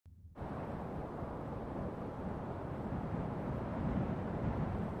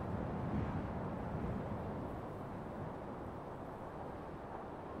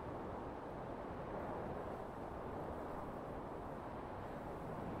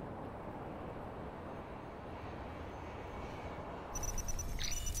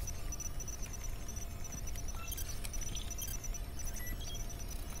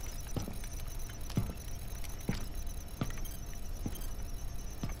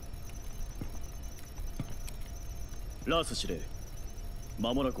ラース司令、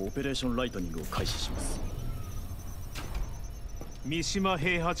間もなくオペレーションライトニングを開始します。三島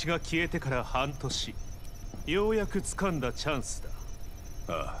平八が消えてから半年、ようやく掴んだチャンス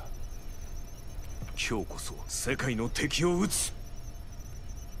だ。ああ、今日こそ世界の敵を撃つ。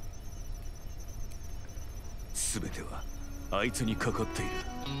全てはあいつにかかっている。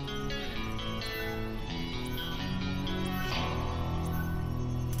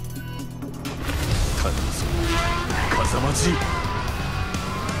頼むぞ風待ち。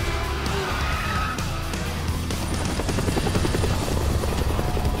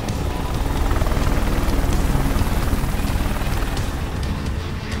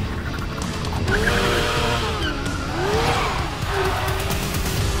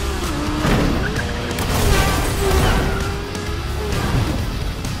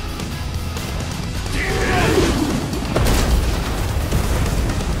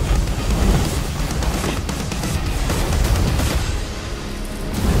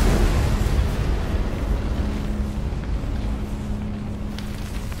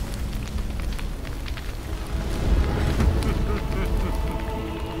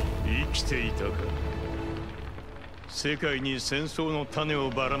世界に戦争の種を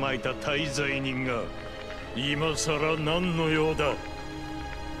ばらまいた大罪人が今さら何の用だ。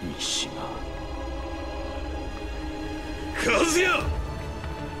三島和也、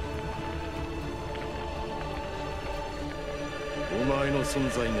お前の存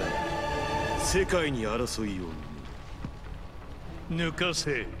在が世界に争いを抜か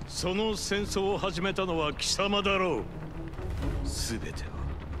せ。その戦争を始めたのは貴様だろう。全ては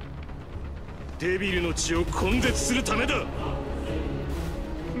デビルの血を根絶するためだ。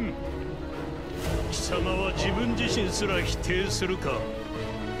貴様は自分自身すら否定するか。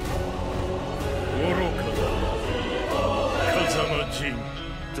愚かだ風間陣。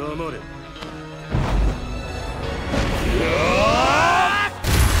黙れ。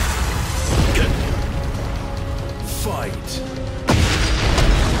ファイト。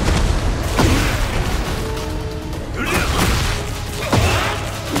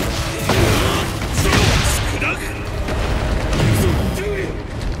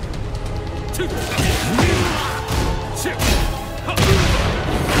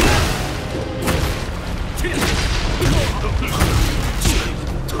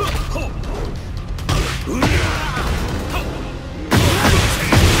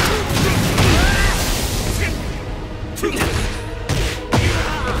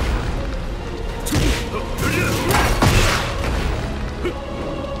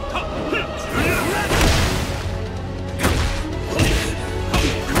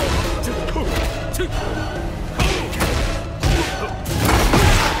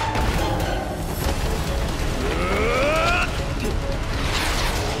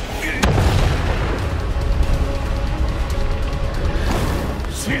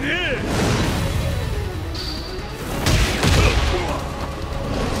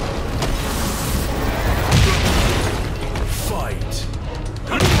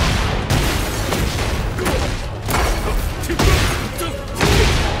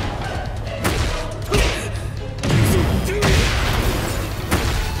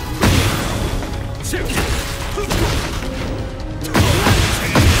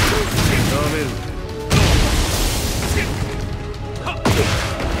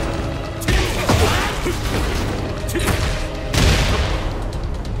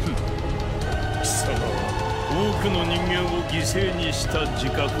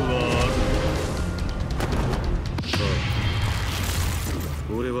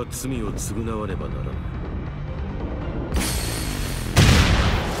罪を償わねばならない。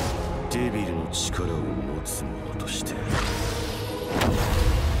デビルの力を持つ者として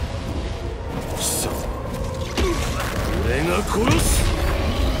貴様、俺が殺す。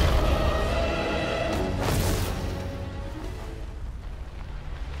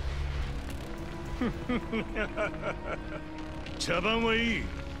茶番はいい。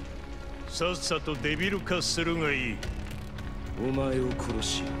さっさとデビル化するがいい。お前を殺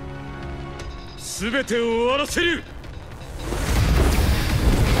し全てを終わらせる。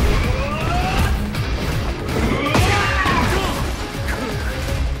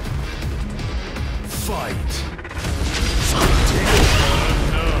ファイト。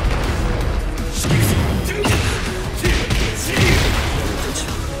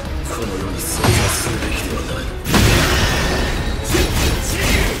この世に存在するべきではない。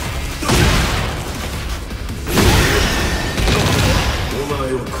お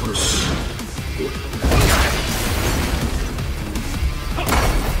前を殺し、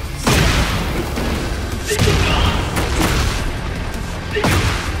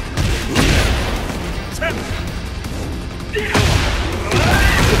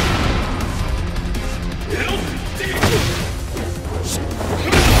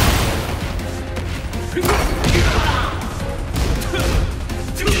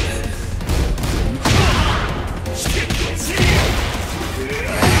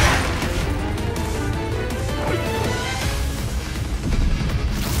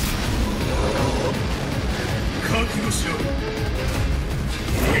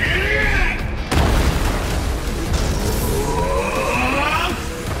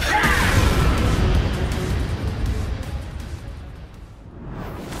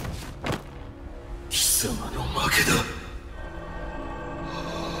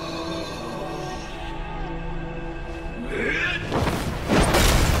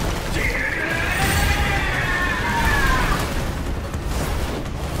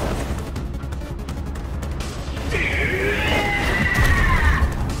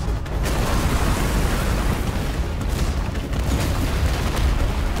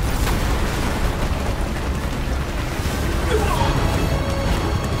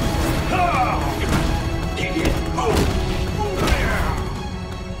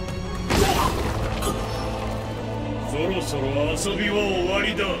ろそろ遊びは終わ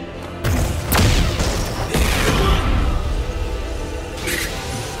りだ。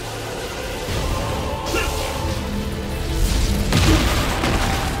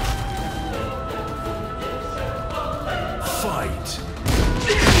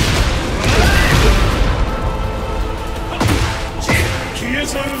消え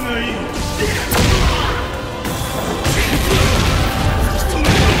去るがいい。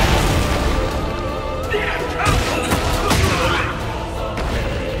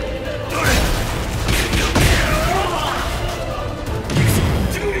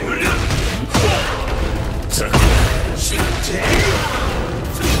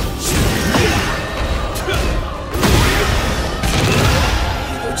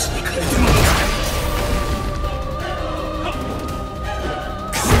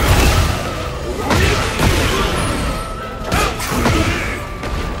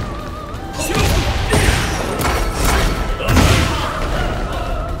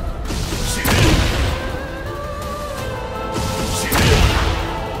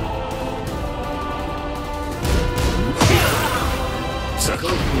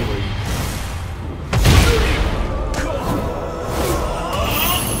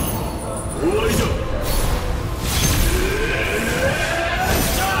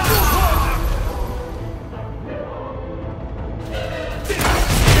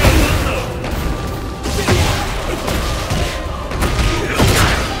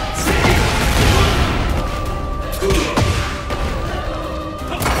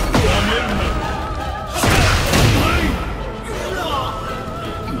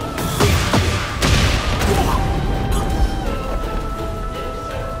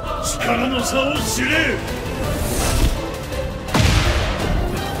力の差を知れ。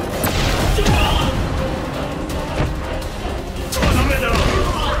とどめだ。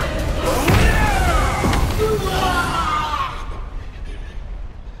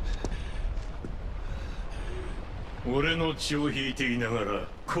俺の血を引いていながら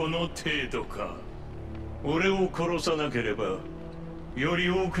この程度か。俺を殺さなければより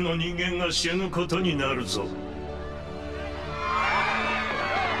多くの人間が死ぬことになるぞ。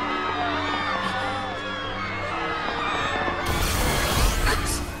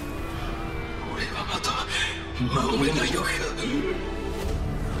守れないのか。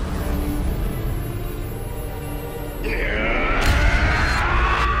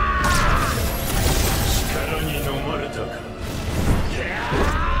力に飲まれたか。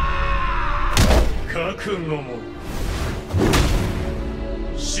覚悟も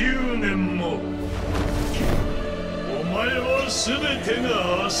執念もお前は全て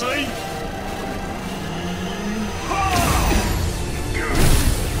が浅い。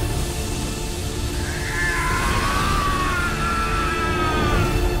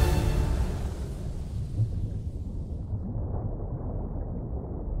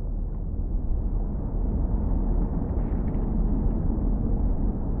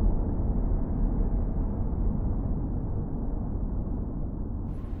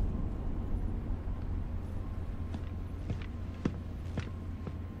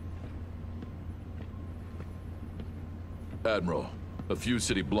Admiral, a few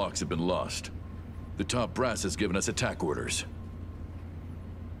city blocks have been lost. The top brass has given us attack orders.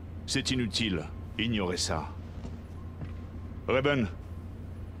 C'est inutile. Ignorez ça. Reben,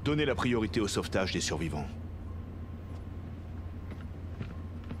 donnez la priorité au sauvetage des survivants.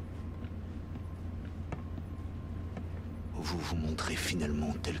 Vous vous montrez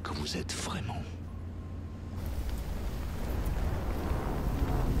finalement tel que vous êtes vraiment.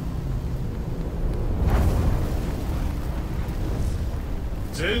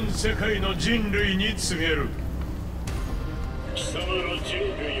 全世界の人類に告げる。貴様ら人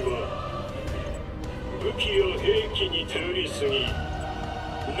類は武器や兵器に頼りすぎ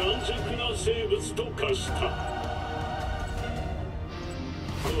軟弱な生物と化した。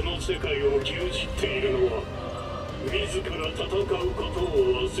この世界を牛耳っているのは自ら戦うことを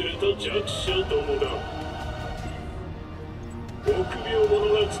忘れた弱者どもだ。臆病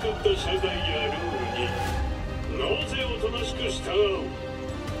者が作った社会やルールになぜおとなしく従う。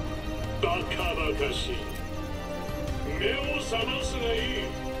バカバカしい。目を覚ますがいい。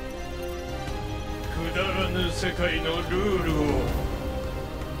くだらぬ世界のルール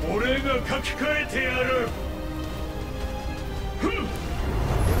を俺が書き換えてやる。ふん。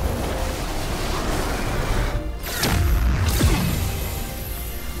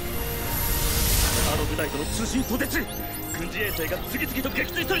あの部隊との通信途絶。軍事衛星が次々と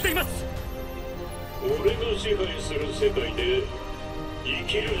撃墜されています。俺が支配する世界で生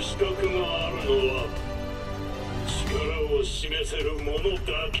きる資格があるのは力を示せる者だ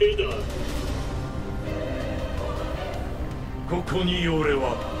けだ。ここに俺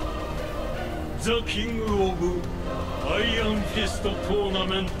はザ・キング・オブ・アイアンフィストトーナ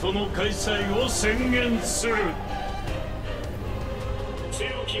メントの開催を宣言する。強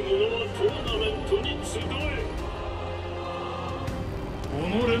き者はトーナメントに集え。己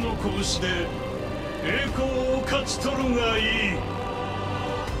の拳で栄光を勝ち取るがいい。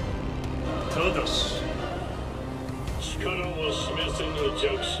ただし力を示せぬ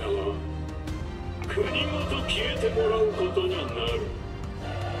弱者は国ごと消えてもらうことになる。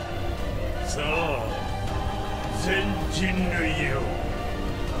さあ全人類よ、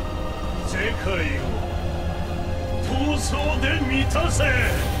世界を闘争で満たせ。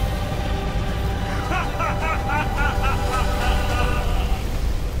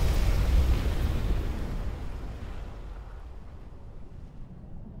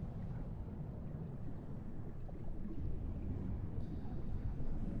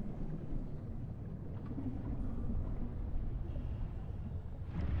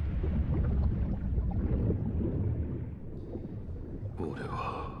俺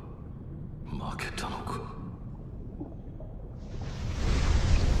は負けたのか。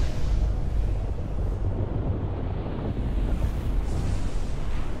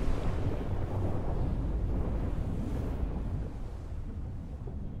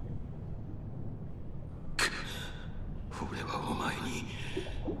俺はお前に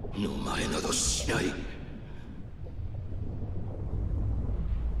飲まれなどしない。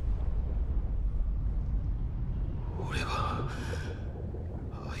俺は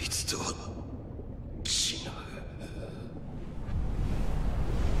あいつとは違う。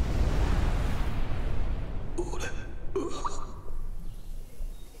俺は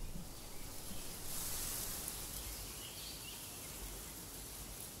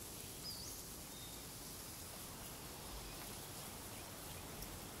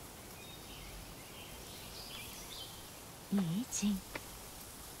いいジン、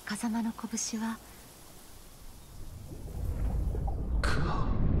風間の拳は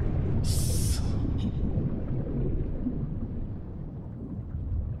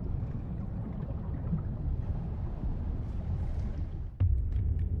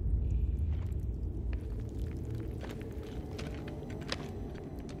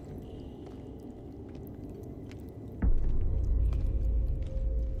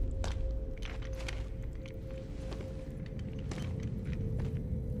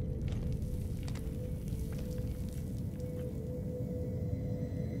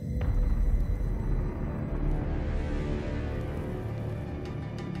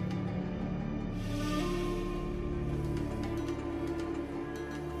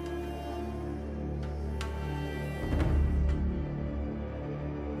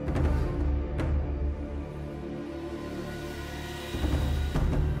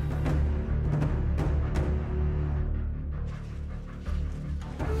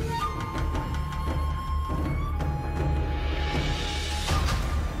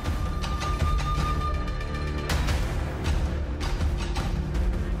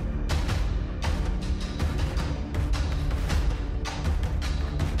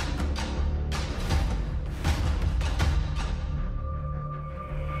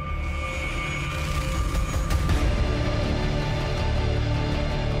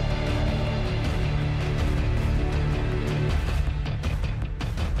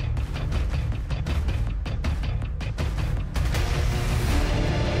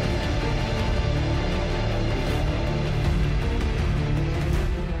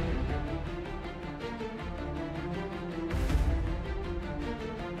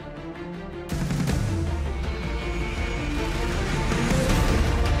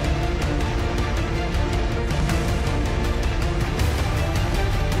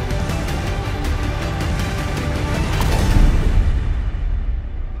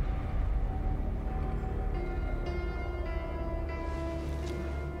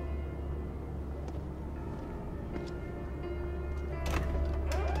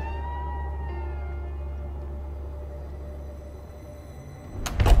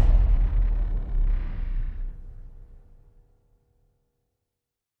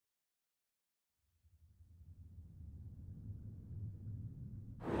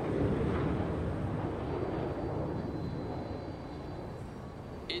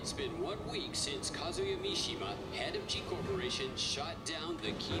It's been 1 week since Kazuya Mishima, head of G Corporation, shot down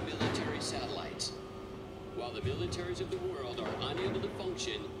the key military satellites. While the militaries of the world are unable to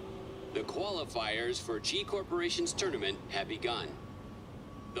function, the qualifiers for G Corporation's tournament have begun.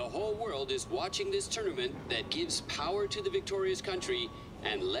 The whole world is watching this tournament that gives power to the victorious country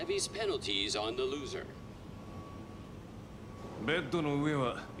and levies penalties on the loser. ベッドの上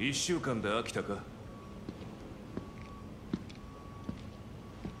は1週間で飽きたか。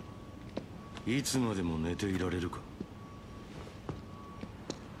いつまでも寝ていられるか。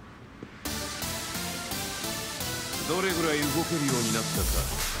どれぐらい動けるようになっ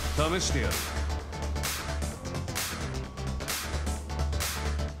たか試してやる。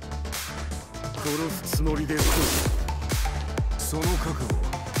殺すつもりでその覚悟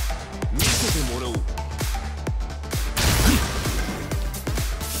見せてもらおう。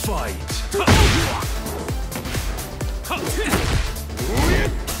ファイト。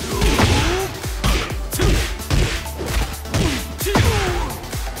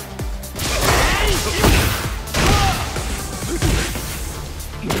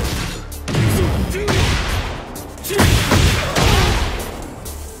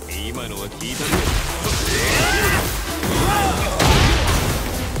今のは聞いたね。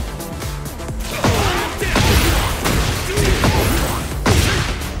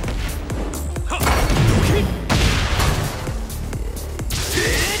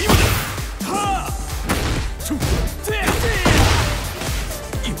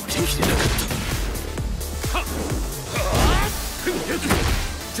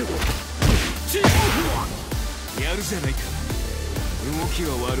やるじゃないか。動きは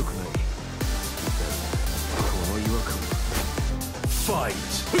悪くない。この違和感はファイト。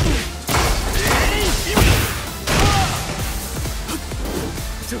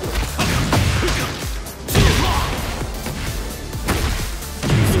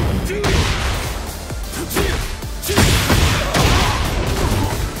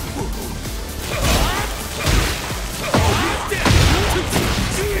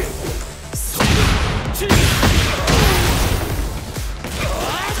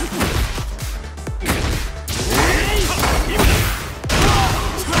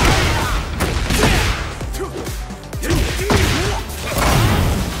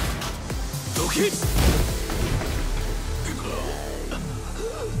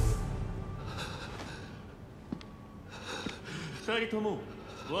二人とも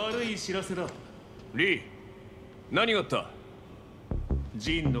悪い知らせだ。リー、何があった？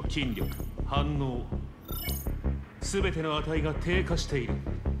ジンの筋力、反応、すべての値が低下している。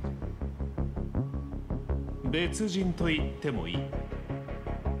別人と言ってもいい。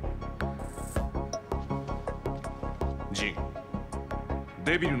ジン、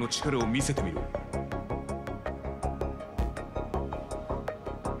デビルの力を見せてみろ。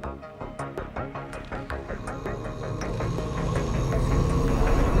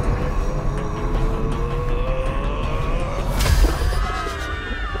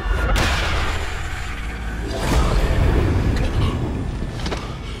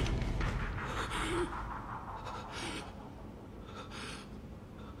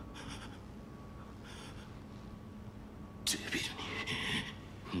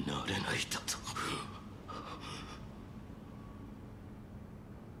なれないだと。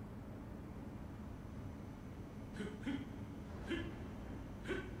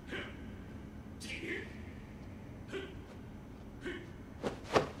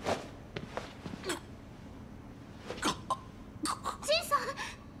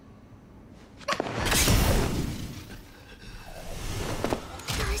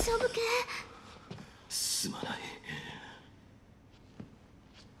すまない。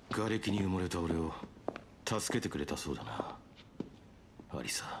瓦礫に埋もれた俺を助けてくれたそうだな、アリ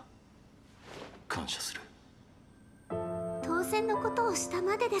サ。感謝する。当然のことをした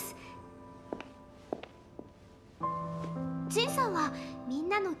までです。ジンさんはみん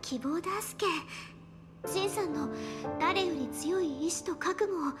なの希望だすけ。ジンさんの誰より強い意志と覚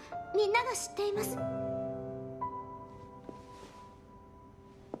悟をみんなが知っています。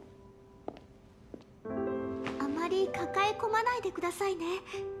あまり抱え込まないでくださいね。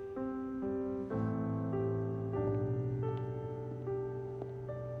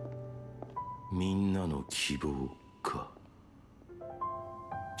みんなの希望か。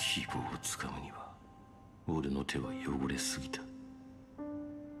希望をつかむには俺の手は汚れすぎた。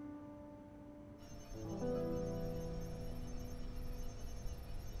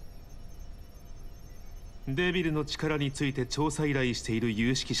デビルの力について調査依頼している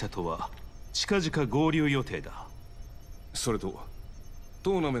有識者とは近々合流予定だ。それと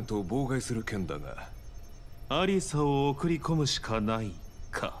トーナメントを妨害する件だが、アリサを送り込むしかない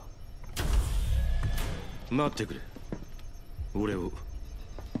か。待ってくれ。俺を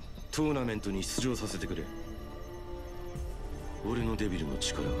トーナメントに出場させてくれ。俺のデビルの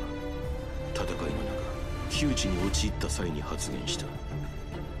力は戦いの中窮地に陥った際に発現した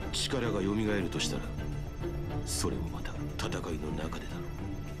力が蘇るとしたら、それもまた戦いの中でだ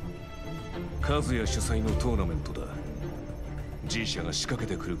ろう。和也主催のトーナメントだ。G 社が仕掛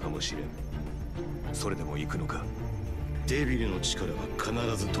けてくるかもしれん。それでも行くのか？デビルの力は必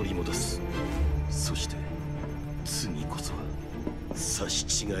ず取り戻す。そして次こそは刺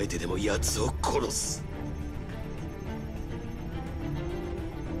し違えてでも奴を殺す。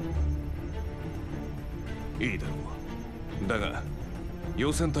いいだろう。だが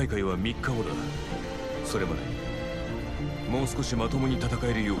予選大会は3日後だ。それまでもう少しまともに戦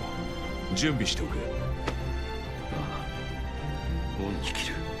えるよう準備しておけ。ああ、恩に着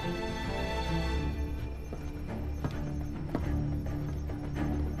る。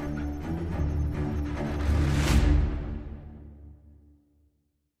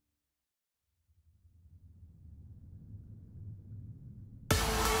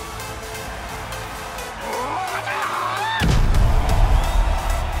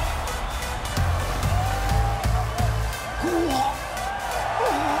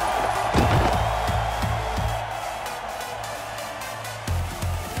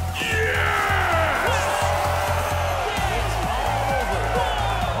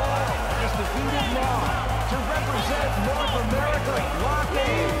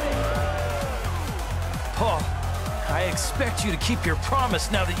I expect you to keep your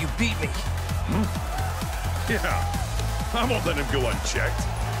promise now that you beat me. Yeah, I won't let him go unchecked.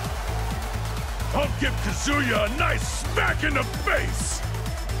 I'll give Kazuya a nice smack in the face!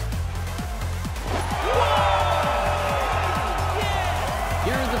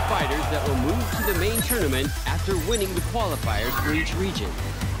 Here are the fighters that will move to the main tournament after winning the qualifiers for each region.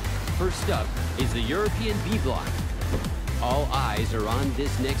 First up is the European B block. All eyes are on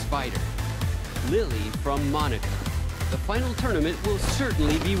this next fighter, Lily from Monaco. The final tournament will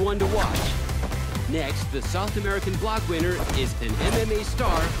certainly be one to watch. Next, the South American block winner is an MMA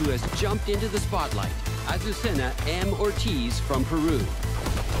star who has jumped into the spotlight, Azucena M. Ortiz from Peru.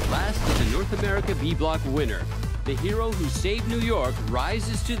 Last is the North America B block winner. The hero who saved New York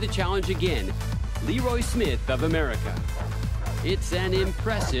rises to the challenge again, Leroy Smith of America. It's an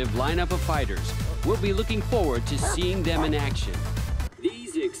impressive lineup of fighters. We'll be looking forward to seeing them in action.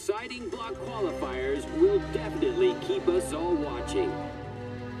 These exciting block qualifiers will definitely keep us all watching.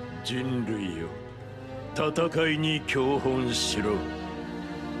 人類よ、戦いに教本しろ。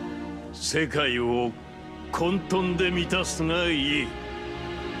世界を混沌で満たすがいい。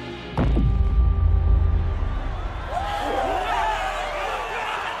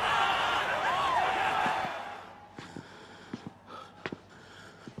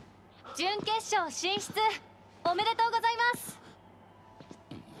準決勝進出おめでとうございます。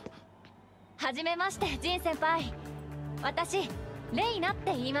はじめまして、ジン先輩。私レイナっ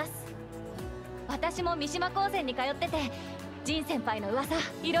て言います。私も三島高専に通ってて、ジン先輩の噂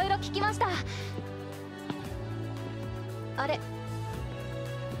いろいろ聞きました。あれ、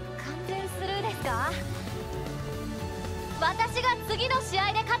完全スルーですか？私が次の試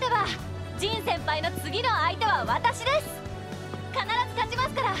合で勝てば、ジン先輩の次の相手は私です。必ず勝ちま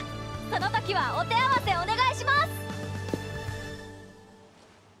すから、その時はお手合わせお願いします。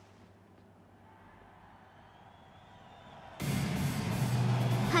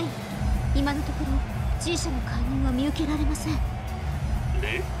はい、今のところ G 社の介入は見受けられません。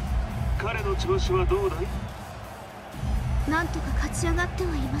で、彼の調子はどうだい？なんとか勝ち上がって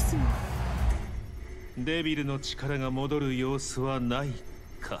はいますが、デビルの力が戻る様子はない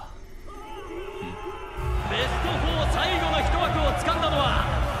か。ベスト4最後の一枠を掴んだのは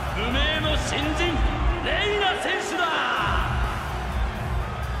無名の新人レイナ選手だ。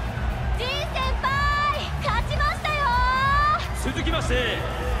ジン先輩、勝ちましたよ。続きまして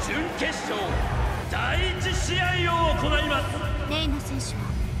準決勝第1試合を行います。レイナ選手は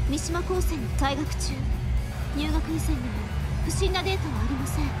三島高専に退学中。入学以前にも不審なデータはありま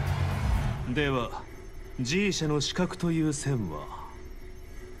せん。では G 社の資格という線は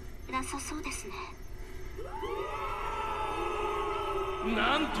なさそうですね。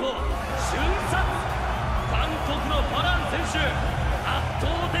なんと瞬殺、韓国のファラン選手、圧倒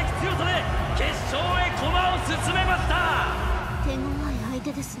的強さで決勝へ駒を進めました。手強い相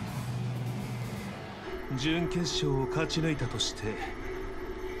手ですね。準決勝を勝ち抜いたとして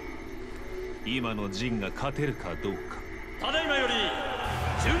今のジンが勝てるかどうか。ただいまより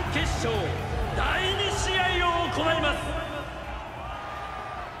準決勝第2試合を行います。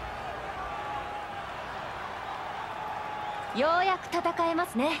ようやく戦えま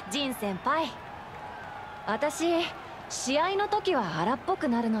すね、ジン先輩。私試合の時は荒っぽく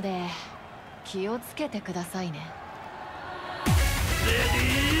なるので気をつけてくださいね。レデ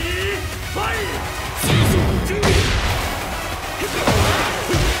ィーファイト。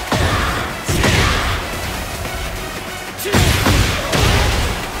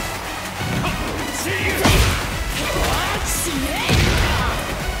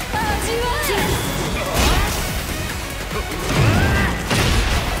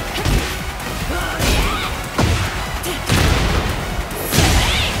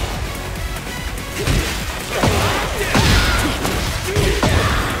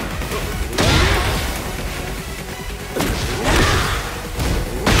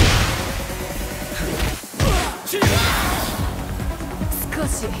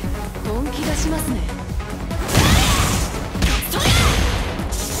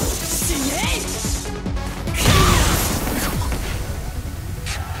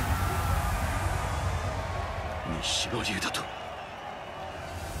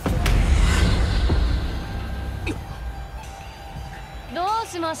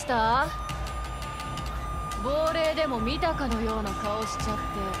しました？亡霊でも見たかのような顔しちゃって。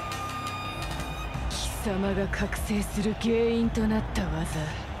貴様が覚醒する原因となった技、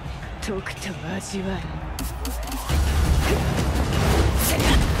とくと味わう。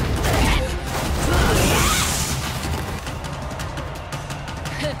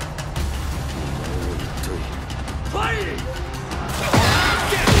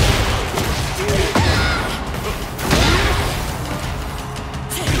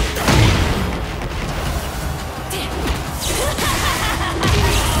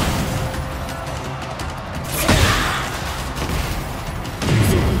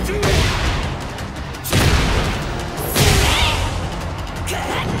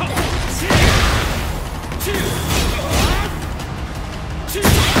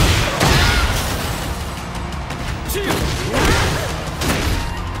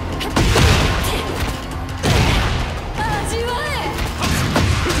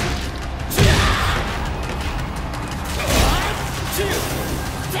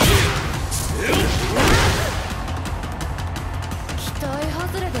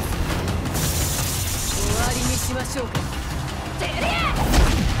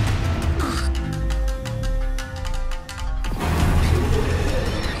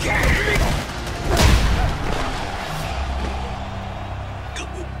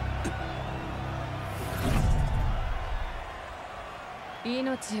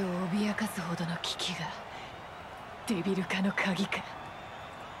命を脅かすほどの危機がデビル化の鍵か。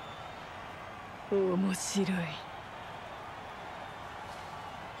面白い。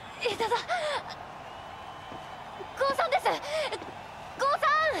枝だ。ゴーさんです。ゴーさ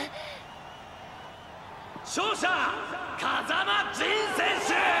ん。勝者風間仁選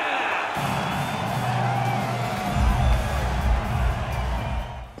手。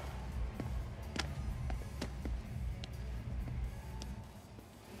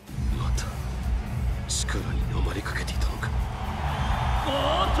力に飲まれかけていたのか。お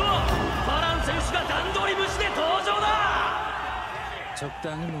っと、バラン選手が段取り無視で登場だ。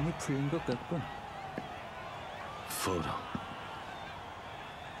 적당히 몸이 풀린 것 같군. 파란.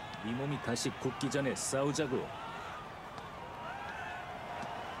 네 몸이 다시 굳기 전에 싸우자고.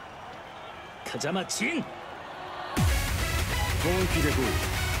 가자마 진. 본気で来い.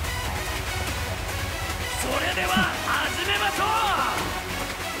 それでは始めましょう。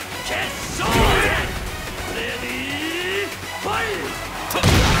決勝へ。レディーファイト。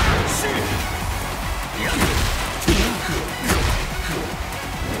やっ。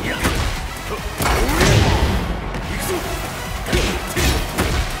やっ。行くぞ。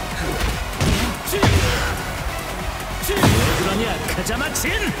그러냐 가자마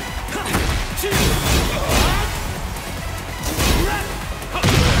진.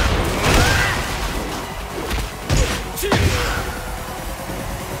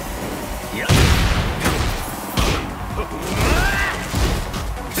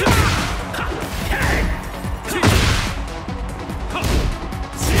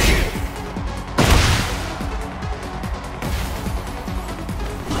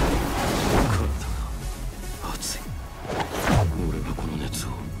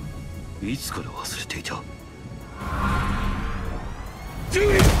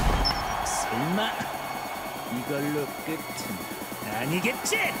 설마 이걸로 끝은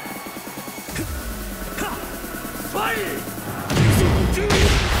아니겠지?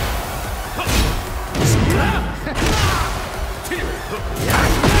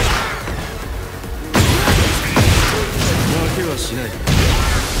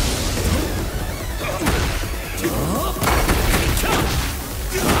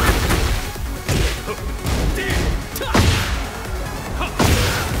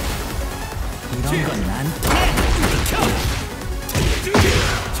 이런 건 난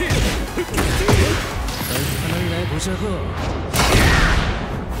결판을 내보자고.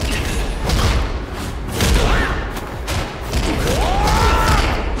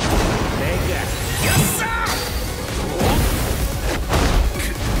 내가 이겼어!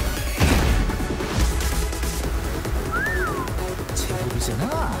 제법이잖아.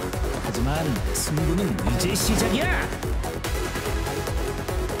 하지만 승부는 이제 시작이야.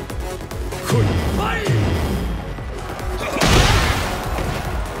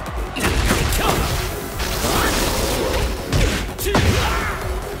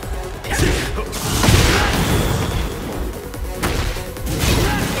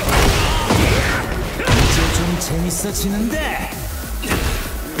 이제 좀 재밌어지는데.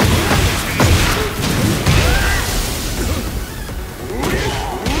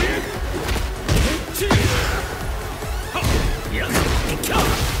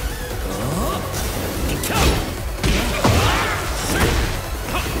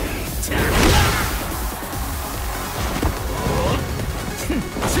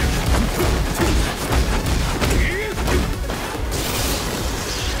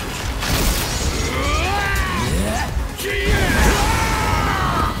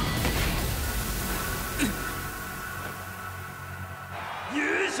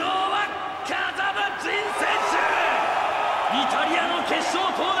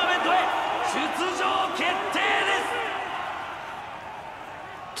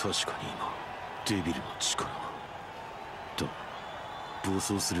 確かに今デビルの力がだ暴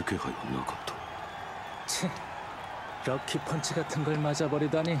走する気配はなかった。 럭키 펀치 같은 걸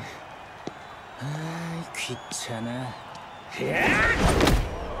맞아버리다니. 아, 귀찮아.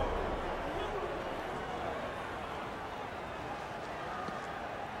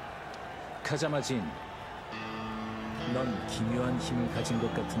 카자마진, 넌 기묘한 힘을 가진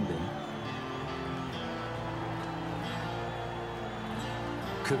것 같은데.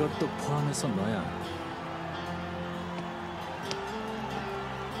 그것도 포함해서 너야.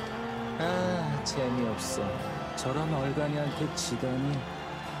 아, 재미없어. 저런 얼간이한테 지다니.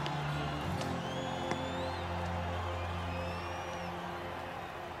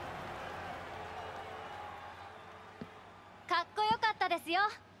 깎고요갔다ですよ,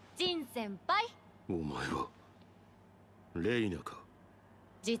 진先輩. お前はレイナか。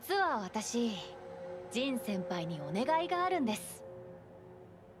実は私、ジン先輩にお願いがあるんです。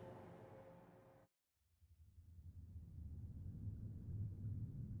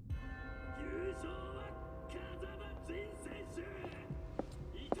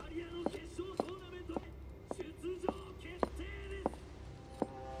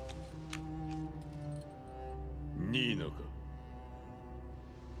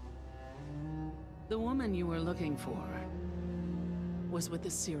The woman you were looking for was with a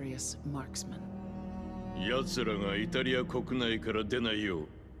serious marksman. 奴らがイタリア国内から出ないよう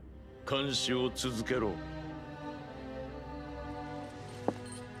監視を続けろ。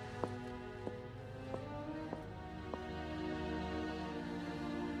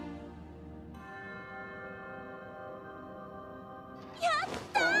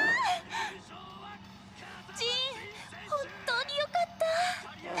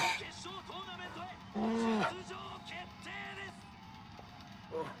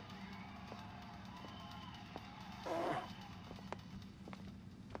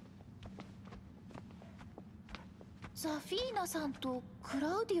ザフィーナさんとク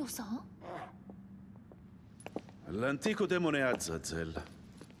ラウディオさん? L'antico demone Azazel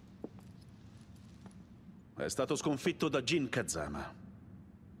è stato sconfitto da Jin Kazama.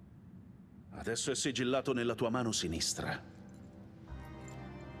 Adesso è sigillato nella tua mano sinistra.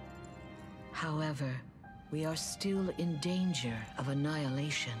 However, we are still in danger of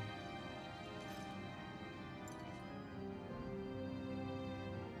annihilation.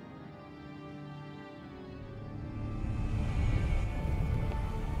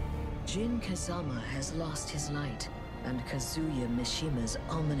 Jin Kazama has lost his light, and Kazuya Mishima's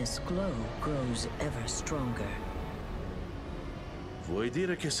ominous glow grows ever stronger. Vuoi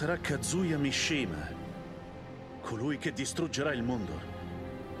dire che sarà Kazuya Mishima, colui che distruggerà il mondo?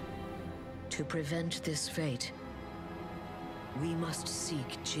 To prevent this fate, we must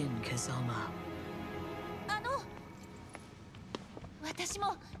seek Jin Kazama. 私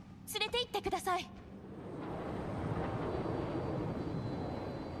も連れて行ってください。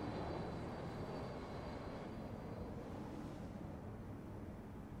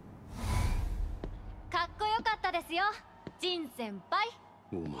かっこよかったですよ、ジン先輩。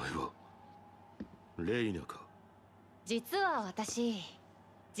お前はレイナか。実は私、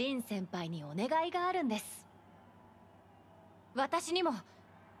ジン先輩にお願いがあるんです。私にも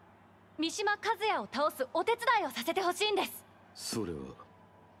三島和也を倒すお手伝いをさせてほしいんです。それは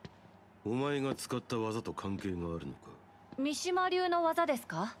お前が使った技と関係があるのか。三島流の技です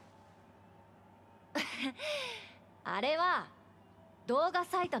か？あれは動画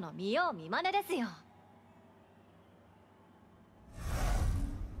サイトの見よう見まねですよ。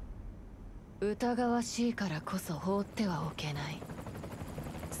疑わしいからこそ放ってはおけない。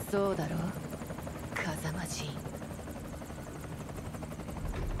そうだろう、風間陣。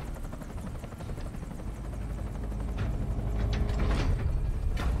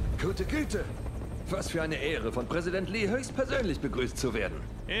Gute Güte! Was für eine Ehre, von Präsident Lee höchstpersönlich begrüßt zu werden.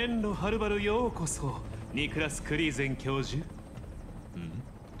 遠路はるばるようこそ、ニクラス・クリーゼン教授。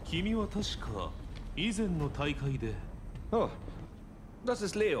君は確か以前の大会で。Oh, das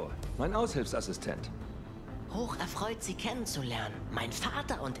ist Leo, mein Aushilfsassistent. Hoch erfreut, Sie kennenzulernen. Mein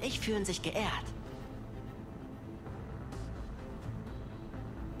Vater und ich fühlen sich geehrt.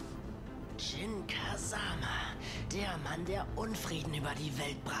 Jin Kazama, der Mann, der Unfrieden über die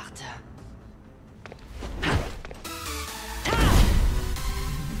Welt brachte.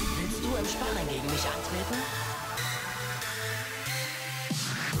 Willst du im Sparring gegen mich antreten?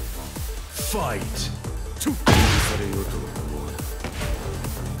 Fight!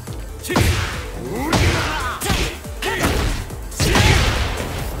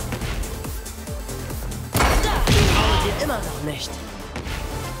 Aber dir immer noch nicht.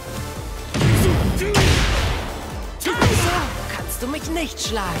 Also, kannst du mich dich nicht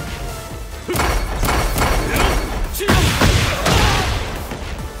schlagen.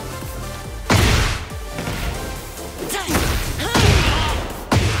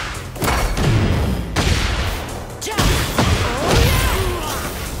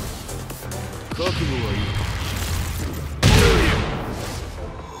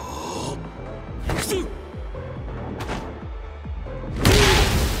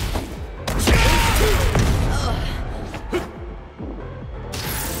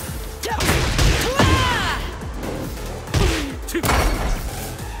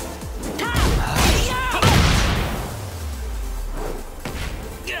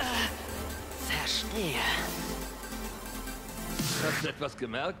 Hast du etwas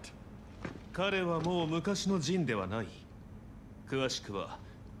gemerkt? 彼はもう昔のジンではない。詳しくは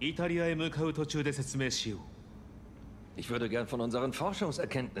イタリアへ向かう途中で説明しよう。Ich würde gern von unseren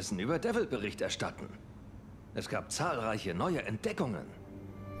Forschungserkenntnissen über Devil Bericht erstatten. Es gab zahlreiche neue Entdeckungen.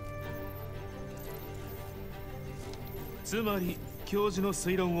 つまり教授の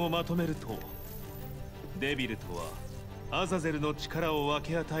推論をまとめると、デビルとはアザゼルの力を分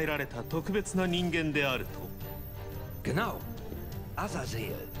け与えられた特別な人間であると。Genau.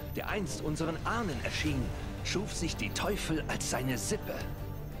 Azazel, der einst unseren Ahnen erschien, schuf sich die Teufel als seine Sippe.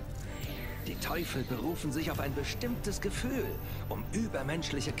 Die Teufel berufen sich auf ein bestimmtes Gefühl, um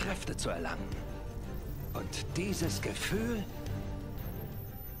übermenschliche Kräfte zu erlangen. Und dieses Gefühl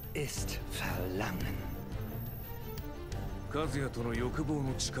ist Verlangen. 和也との欲望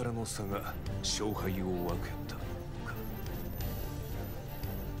の力の差が勝敗を分けたか。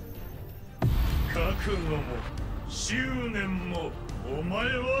覚悟も執念もお前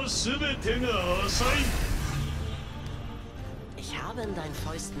は全てが浅い。Ich habe in deinen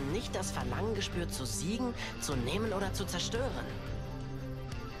Fäusten nicht das Verlangen gespürt, zu siegen, zu nehmen oder zu zerstören.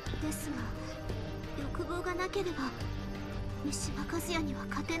 ですが、欲望がなければ三島和也には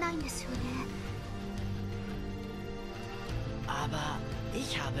勝てないんですよね。Aber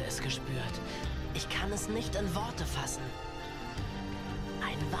ich habe es gespürt. Ich kann es nicht in Worte fassen.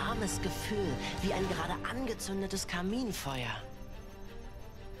 Ein warmes Gefühl, wie ein gerade angezündetes Kaminfeuer.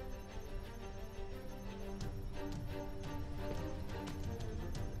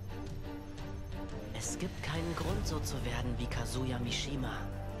 Es gibt keinen Grund, so zu werden wie Kazuya Mishima.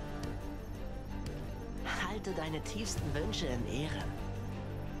 Halte deine tiefsten Wünsche in Ehren.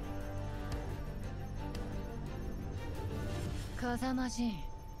 風間仁、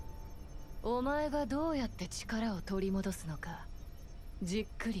お前がどうやって力を取り戻すのか、じっ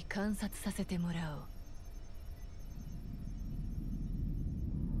くり観察させてもらお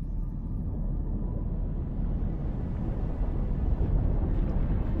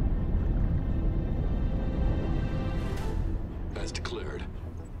う。As declared,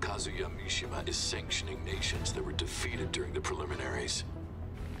 Kazuya Mishima is sanctioning nations that were defeated during the preliminaries.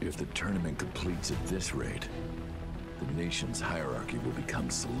 If the tournament completes at this rate, the nation's hierarchy will become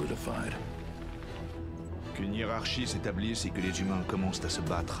solidified. Qu'une hiérarchie s'établisse et que les humains commencent à se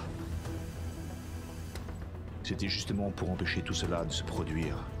battre. C'était justement pour empêcher tout cela de se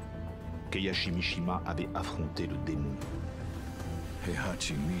produire qu'Eihachi Mishima avait affronté le démon.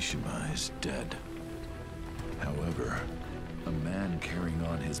 Heihachi Mishima is dead. However, a man carrying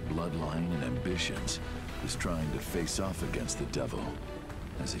on his bloodline and ambitions is trying to face off against the devil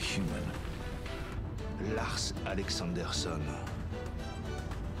as a human. Lars Alexanderson,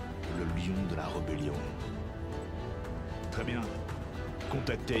 le lion de la rébellion. Très bien.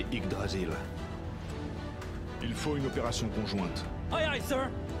 Contactez Yggdrasil. Il faut une opération conjointe. Aye, aye, sir.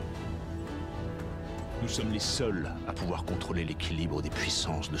 Nous sommes les seuls à pouvoir contrôler l'équilibre des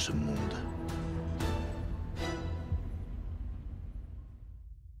puissances de ce monde.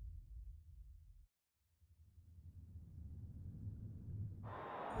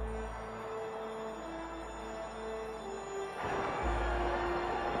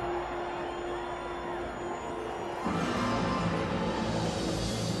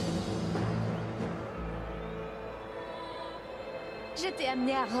 Je t'ai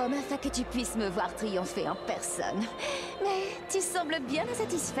amené à Rome afin que tu puisses me voir triompher en personne. Mais tu sembles bien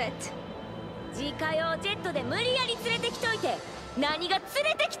insatisfaite. 自家用ジェットで無理やり連れてきといて、何が連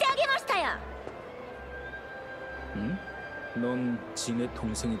れてきてあげましたや。응? 넌 진의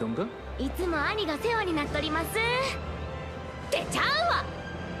동생이던가? いつも兄が世話になっとります。ってちゃうわ。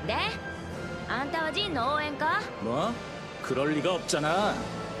で、あんたはジンの応援か？ 뭐? 그럴 리가 없잖아.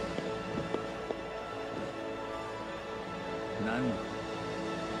 난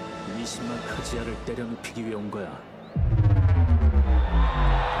미시마 카즈야를 때려눕히기 위해 온 거야.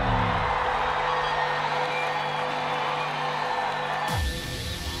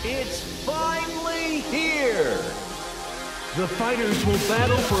 It's finally here! The fighters will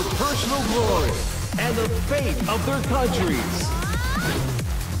battle for personal glory and the fate of their countries.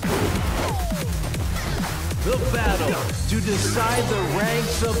 The battle to decide the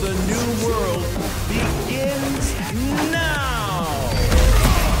ranks of the new world begins now!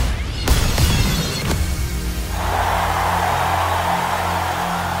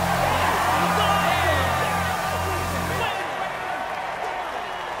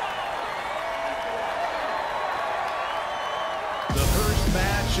 The first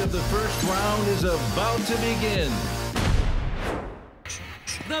match of the first round is about to begin.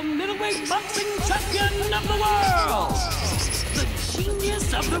 The middleweight boxing champion of the world, the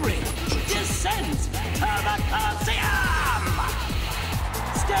genius of the ring, descends to the Coliseum!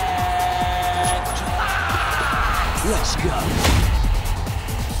 Step back! Let's go!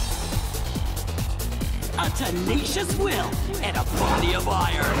 A tenacious will and a body of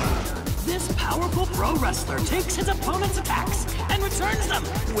iron. This powerful pro wrestler takes his opponent's attacks and returns them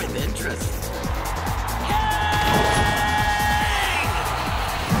with interest.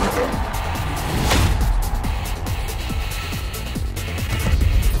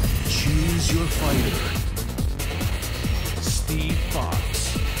 Choose your fighter. Steve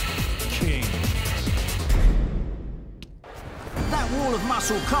Fox, King. That wall of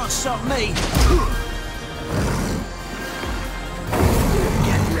muscle can't stop me.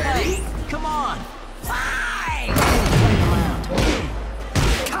 Get ready. Hey, come on. Fight! Play around.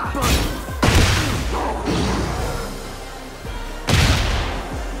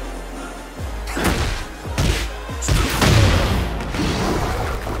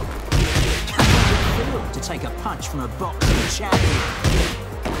 To take a punch from a boxing champion.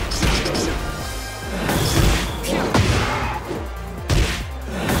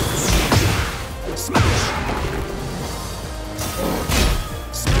 Smash!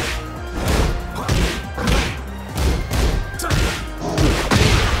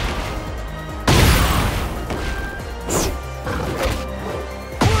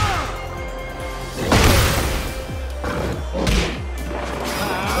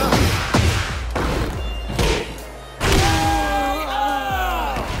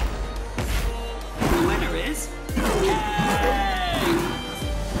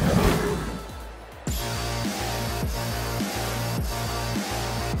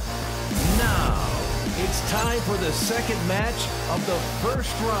 Second match of the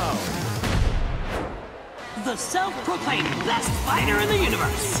first round. The self-proclaimed best fighter in the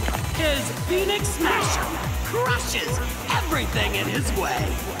universe, his Phoenix Smasher, crushes everything in his way.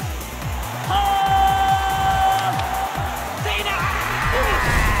 Phoenix!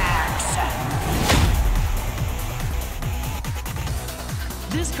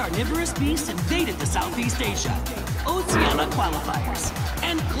 This carnivorous beast invaded the Southeast Asia, Oceania qualifiers,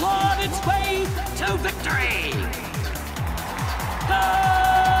 and clawed its way to victory!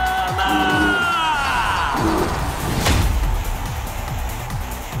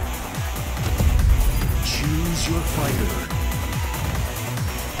 Choose your fighter.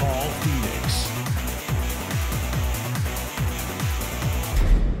 Paul Phoenix.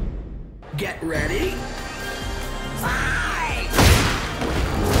 Get ready. Fight!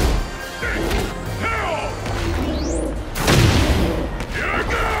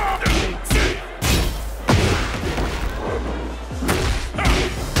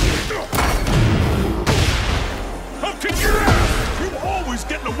 I'll kick your ass! You always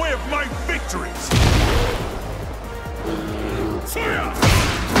get in the way of my victories!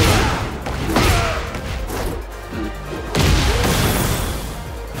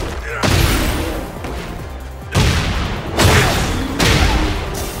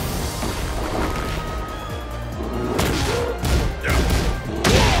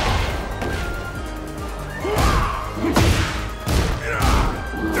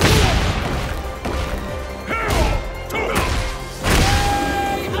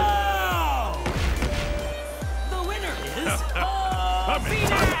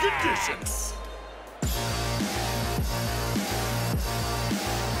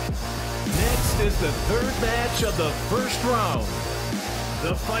 Next is the third match of the first round.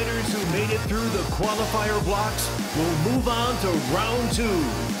 The fighters who made it through the qualifier blocks will move on to round two.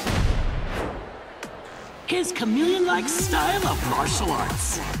 His chameleon-like style of martial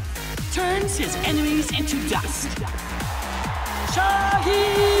arts turns his enemies into dust.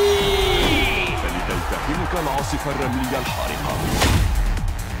 شاهين! فلديك تلك العاصفة الرملية الحارقة.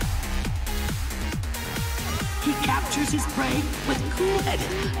 He captures his prey with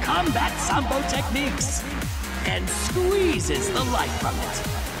cool-headed combat sambo techniques and squeezes the life from it.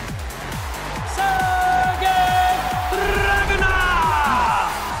 Sergei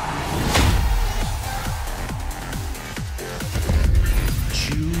Dragunov!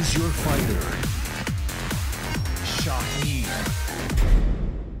 Choose your fighter. Shaheen.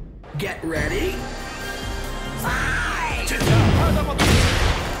 Get ready. Fight!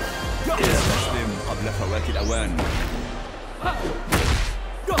 استسلم قبل فوات الأوان.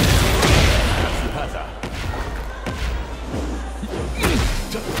 هذا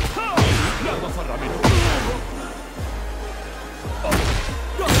لا مفر منه.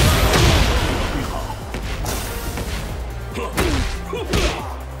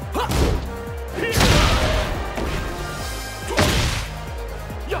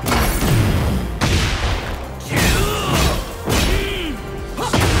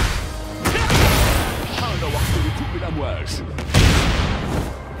 هذا وقت ركوب الأمواج.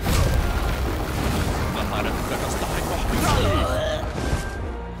 مهارتك تستحق احترامي.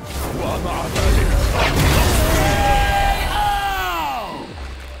 ومع ذلك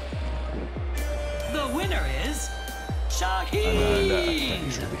The winner is أنا لا Shaheen!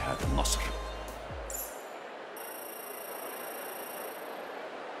 أحتاج بهذا النصر.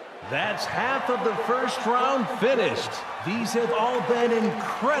 That's half of the first round finished. These have all been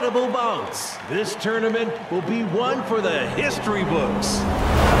incredible bouts. This tournament will be one for the history books.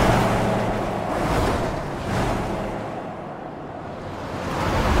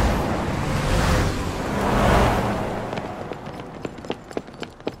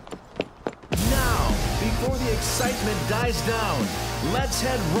 Now, before the excitement dies down, let's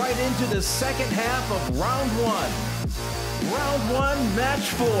head right into the second half of round one. Round one, match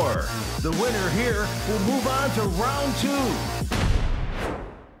 4. The winner here will move on to round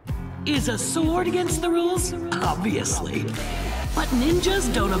 2. Is a sword against the rules? Obviously. But ninjas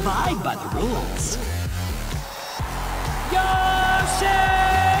don't abide by the rules. Yoshimitsu!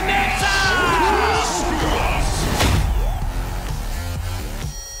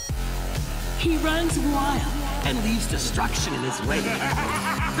 He runs wild and leaves destruction in his wake.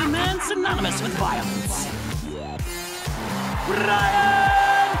 The man synonymous with violence.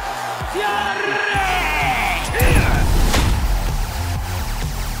 Ryan Fury!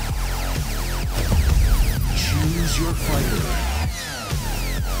 Choose your fighter.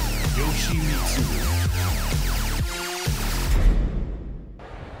 Yoshimitsu.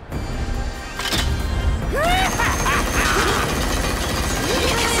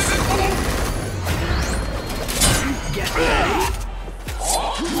 Get ready.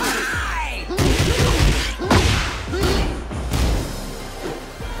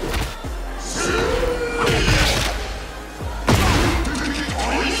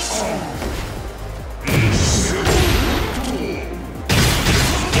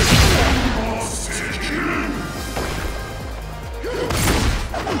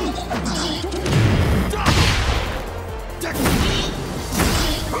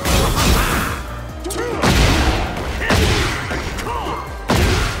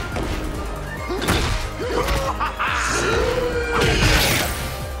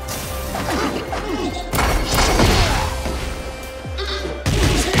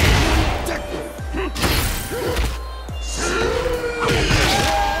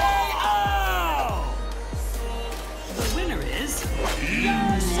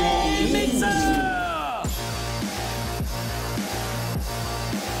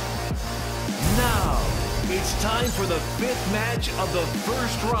 It's time for the 5th match of the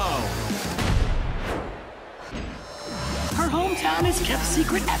first round. Her hometown is kept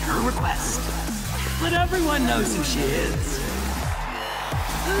secret at her request, but everyone knows who she is.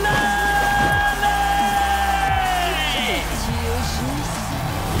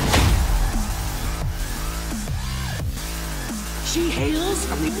 She hails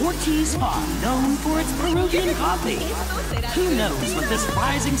from the Ortiz farm, known for its Peruvian coffee. Who knows what this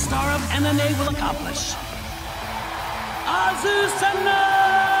rising star of MMA will accomplish? Azucena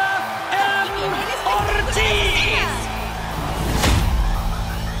M. Ortiz!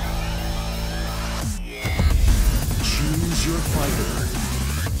 Choose your fighter.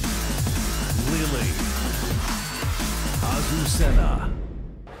 Lily. Azucena.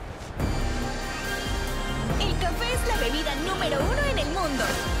 El café es la bebida número 1 en el mundo.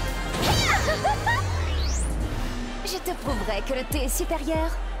 Je te prouverai que le thé est supérieur.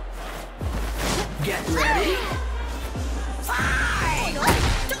 Get ready. Fight!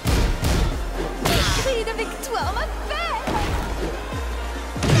 Les cris de victoire m'appellent.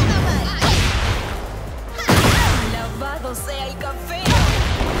 Nada mal. Lavado sea el café.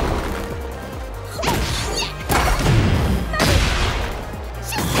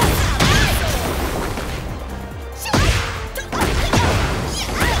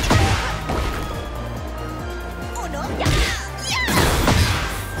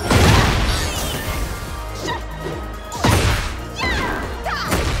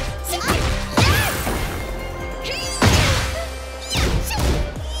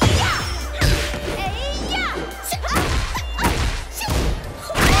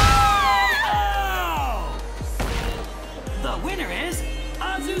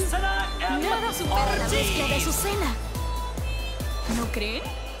 Nada supera la mezcla de su cena. ¿No creen?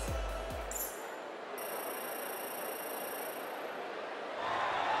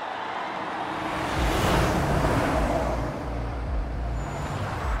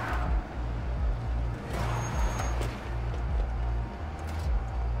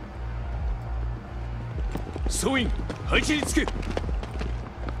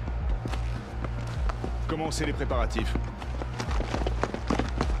 Commencez les préparatifs.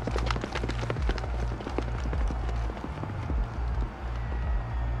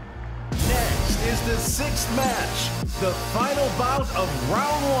 Next is the sixth match, the final bout of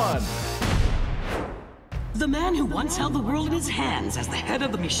round 1. The man who once held the world in his hands as the head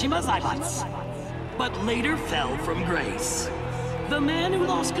of the Mishima Zaibatsu, but later fell from grace. The man who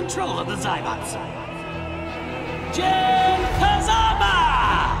lost control of the Zaibatsu. Jin Kazama!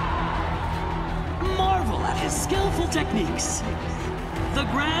 Marvel at his skillful techniques. The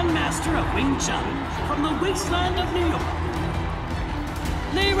Grand Master of Wing Chun from the wasteland of New York.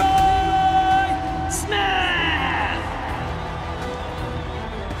 Leroy Smith!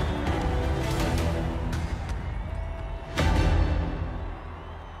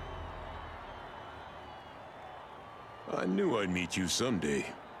 I knew I'd meet you someday.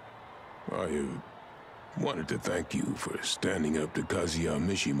 I wanted to thank you for standing up to Kazuya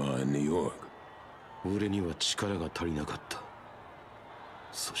Mishima in New York. 俺には力が足りなかった。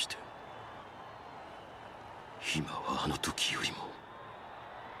そして今はあの時よりも。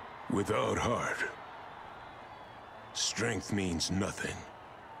Without heart, strength means nothing.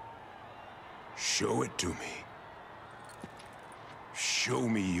 Show it to me. Show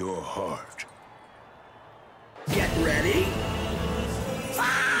me your heart. Get ready.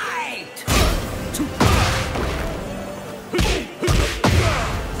 Fight!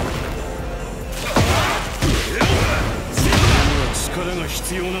 力が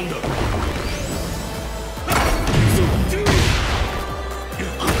必要なんだ。あ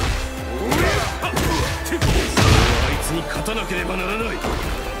いつに勝たなければならない。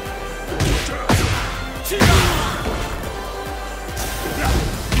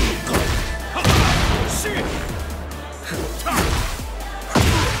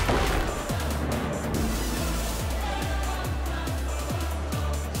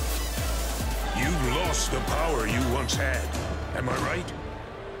You've lost the power you once had. Am I right?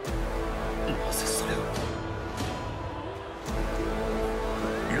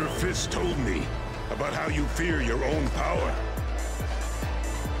 Your fist told me about how you fear your own power.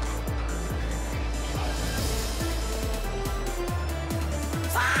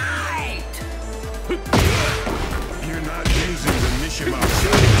 Fight! You're not using the Mishima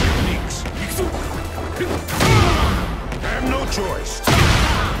techniques. I have no choice.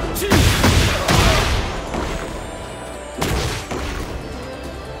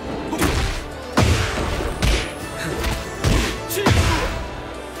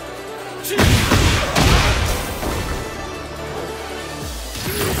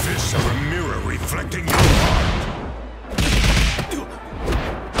 Reflecting your heart.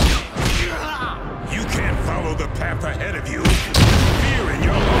 You can't follow the path ahead of you. Fear in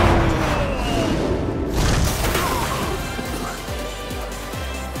your heart.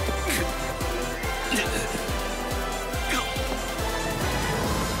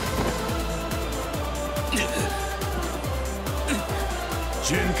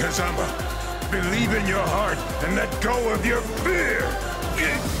 Jin Kazama, believe in your heart and let go of your fear.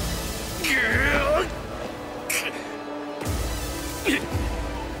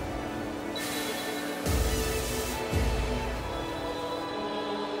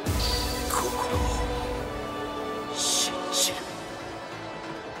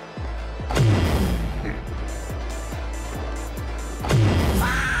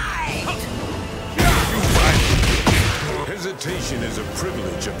 Hesitation is a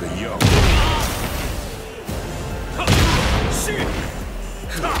privilege of the young.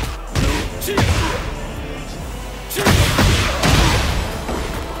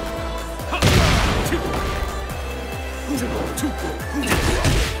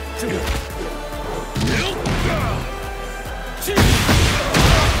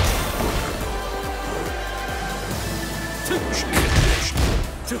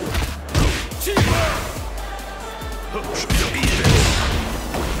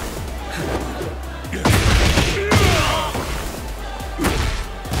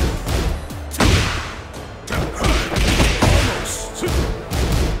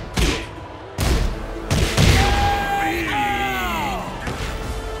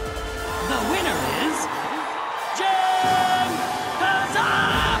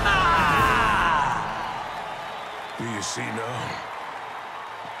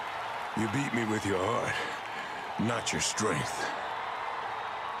 You beat me with your heart, not your strength.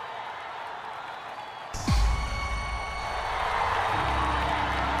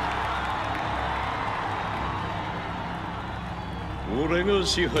 俺が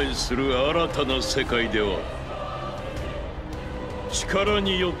支配する新たな世界では力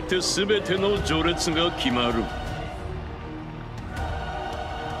によって全ての序列が決まる。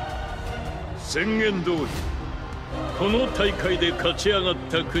宣言通りこの大会で勝ち上がっ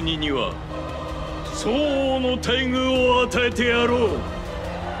た国には相応の待遇を与えてやろう。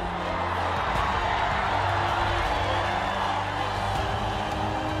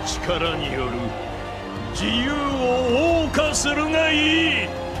力による自由を謳歌するがいい。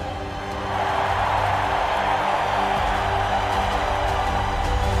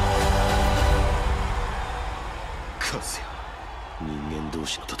カズヤ、人間同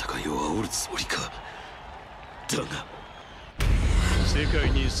士の戦いを煽るつもりか。だが世界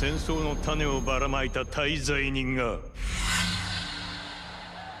に戦争の種をばらまいた大罪人が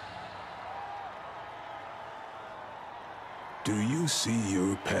Do you see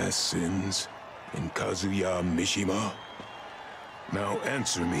your past sins in Kazuya Mishima? Now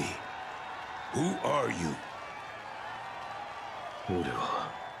answer me. Who are you? 俺は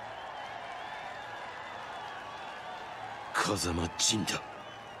風間仁だ。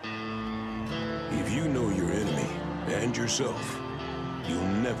If you know your enemy and yourself, you'll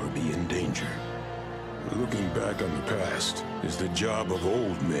never be in danger. Looking back on the past is the job of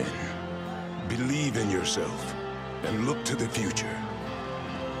old men. Believe in yourself and look to the future.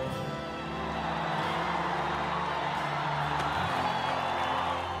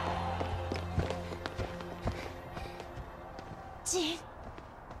 Jin.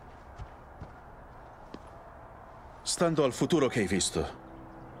 Stando al futuro che hai visto,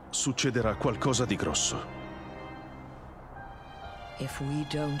 succederà qualcosa di grosso. If we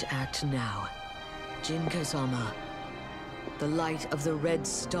don't act now, Jin Kazama, the light of the Red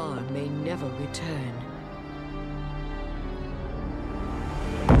Star may never return.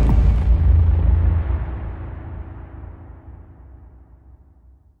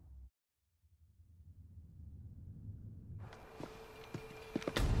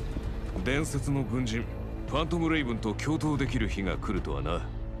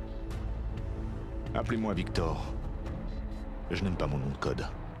 Appelez-moi Victor. Je n'aime pas mon nom de code.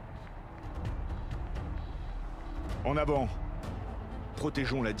 En avant!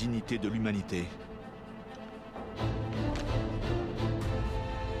 Protégeons la dignité de l'humanité.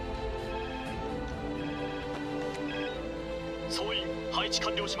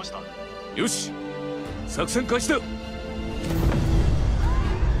 Yoshi! 作戦開始だ!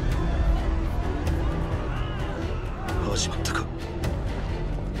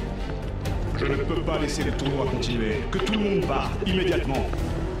 Je ne peux pas laisser le tournoi continuer. Que tout le monde parte immédiatement.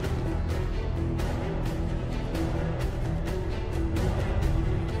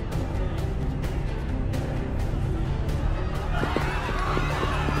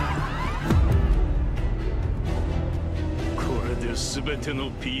 It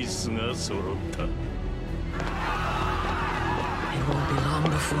won't be long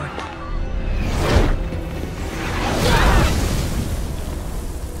before.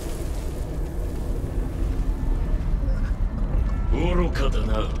 Orokaだ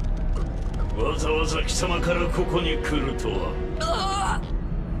な。わざわざ貴様からここに来るとは。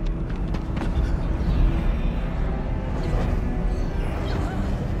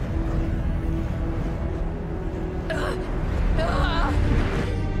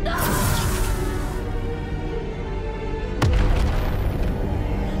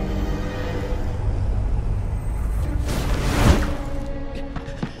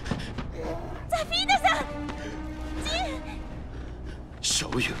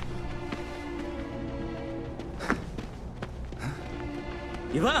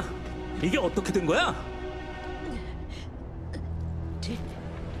이봐! 이게 어떻게 된 거야?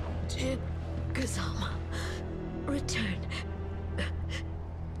 Jin Kazama, return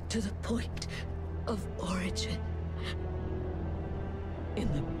to the point of origin. In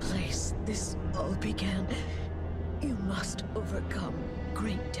the place this all began, you must overcome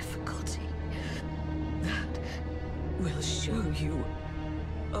great difficulty. That will show you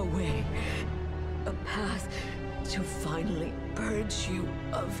a way, a path to finally purge you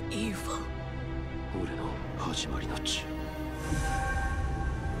of evil. 俺の始まりの地。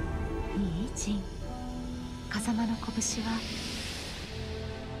いいジン。風間の拳は。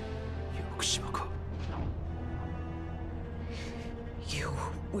屋久島か。You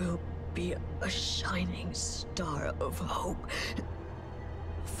will be a shining star of hope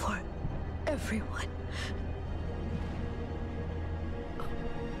for everyone.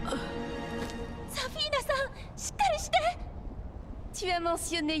 Tu as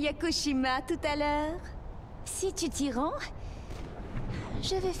mentionné Yakushima tout à l'heure. Si tu t'y rends,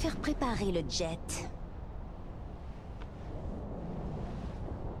 je vais faire préparer le jet.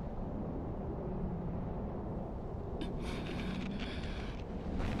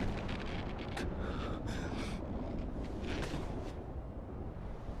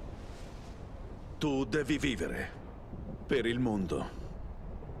 Tu devi vivere. Per il mondo.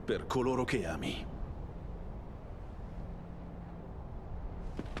 Per coloro che ami.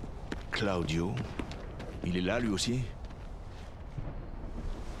 Claudio, il est là lui aussi?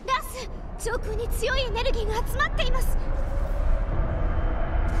 ラス、上空に強いエネルギーが集まっています。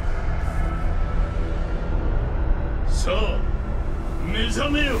さあ、目覚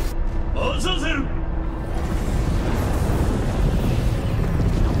めよ、アザゼル。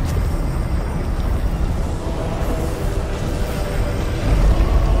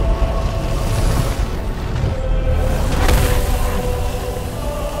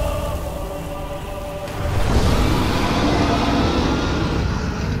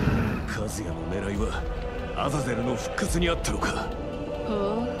アザゼルの復活にあったのか。ほ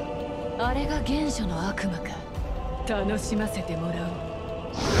う、あれが原初の悪魔か。楽しませてもらおう。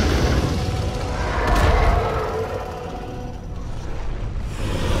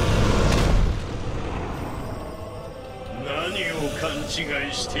何を勘違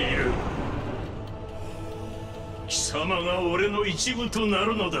いしている。貴様が俺の一部とな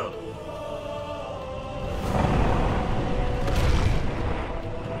るのだ。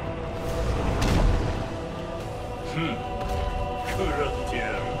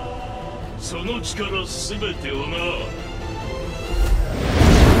その力すべてをな。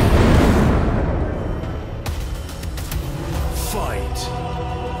ファイト。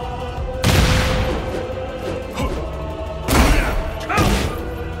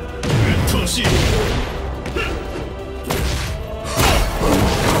うっとうしい。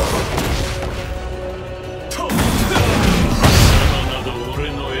貴様など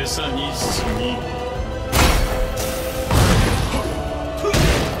俺の餌に過ぎ。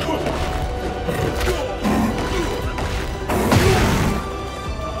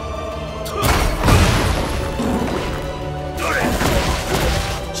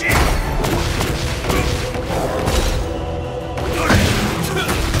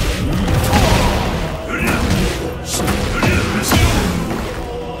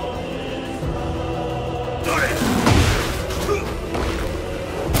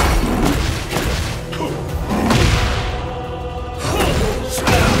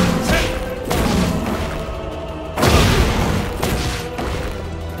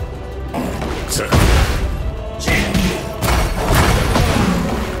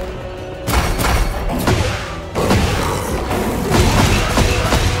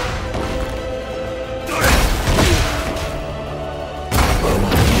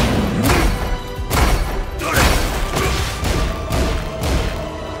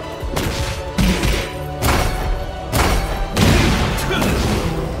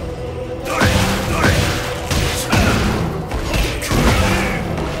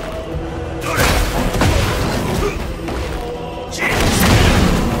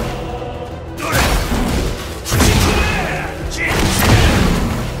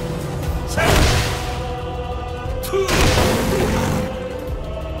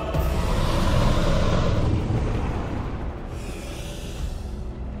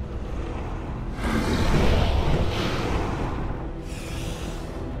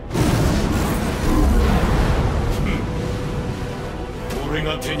俺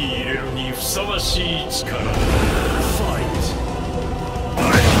が手に入れるにふさわしい力。ファイト。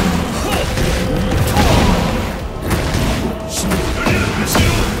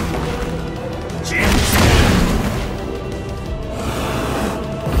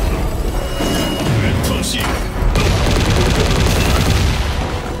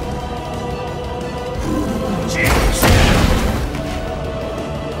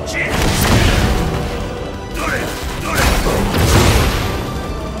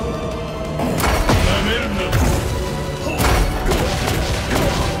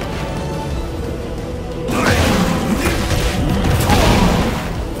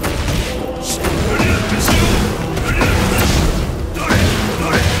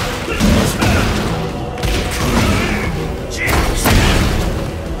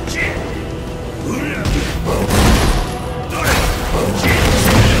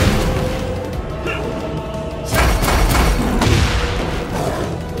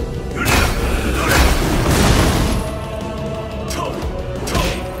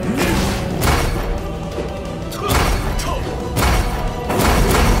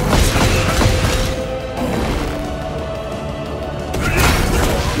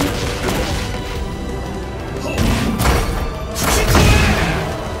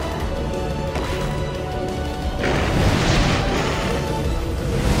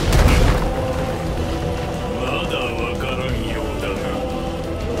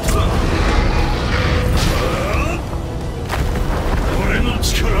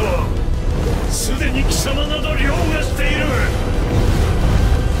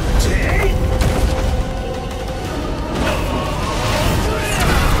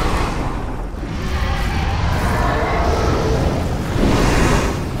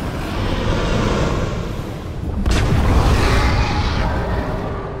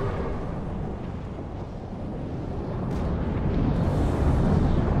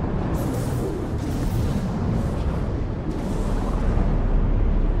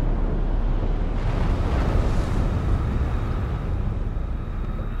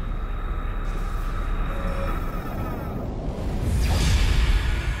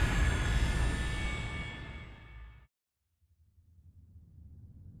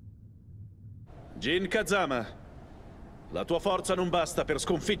Jin Kazama, la tua forza non basta per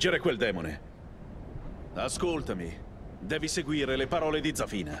sconfiggere quel demone. Ascoltami, devi seguire le parole di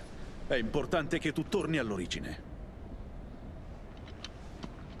Zafina. È importante che tu torni all'origine.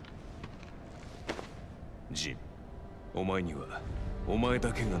 Jin, お前にはお前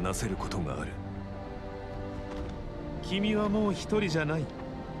だけがなせることがある。君はもう一人じゃない。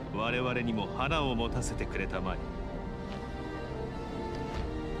我々にも花を持たせてくれたまえ。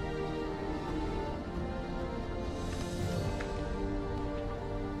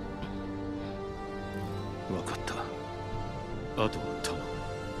分かった。あとは頼む。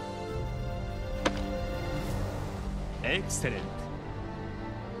エクセレント。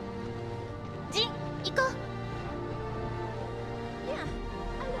ジン、行こう。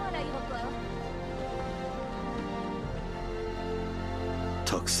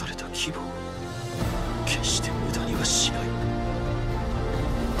託された希望、決して無駄にはしない。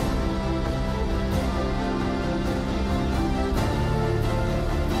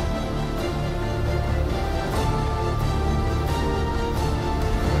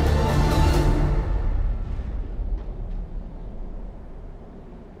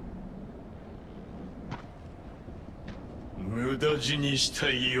無駄死にした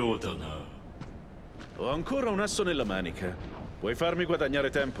いようだな。Ho ancora un asso nella manica. Puoi farmi guadagnare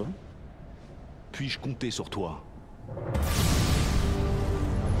tempo? Puis-je compter sur toi?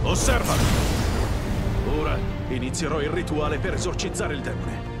 Osserva! Ora inizierò il rituale per esorcizzare il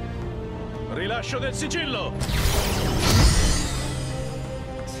demone. Rilascio del sigillo!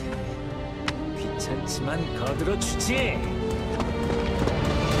 귀찮지만 거들어주지!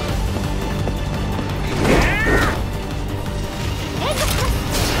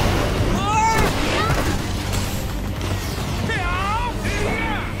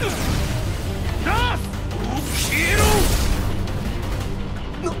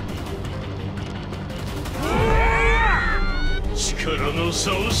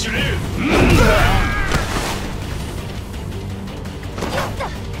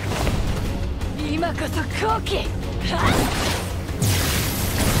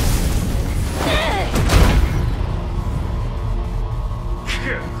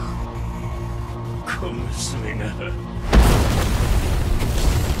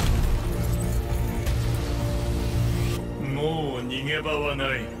もう逃げ場は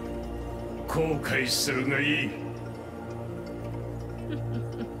ない。後悔するがいい。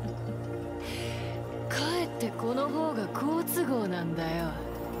かえってこの方が好都合なんだよ。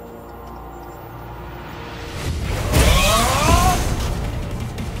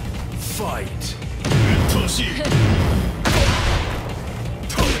ファイト。うっとうしい。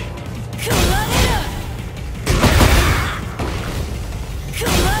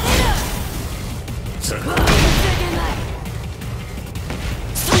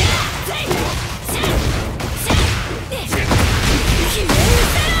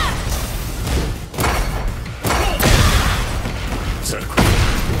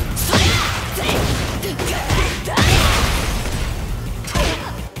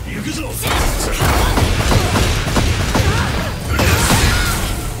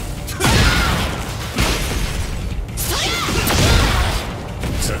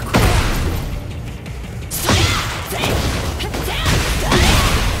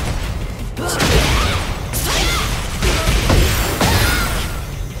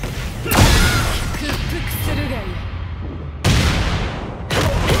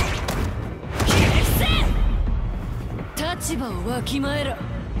立場をわきまえろ。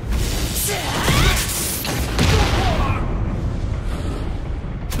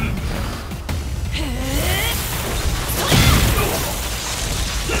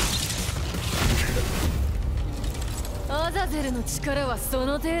アザゼルの力はそ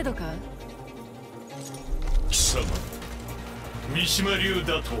の程度か。貴様、三島流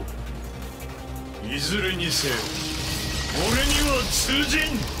だといずれにせよ俺には通じん。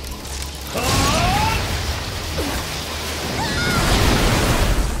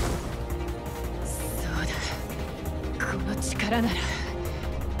そうだ、この力なら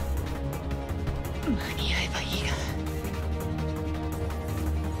間に合えばいいが。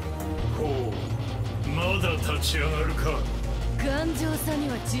ほう、まだ立ち上がるか。頑丈さに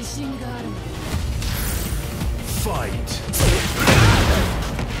は自信がある。ファイト。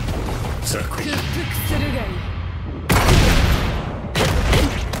屈服するがいい。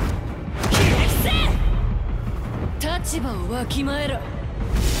立場をわきまえろ。ど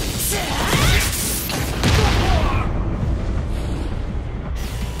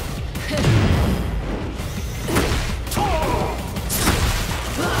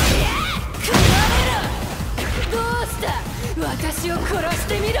うした？私を殺し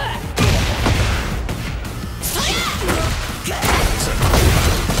てみろ。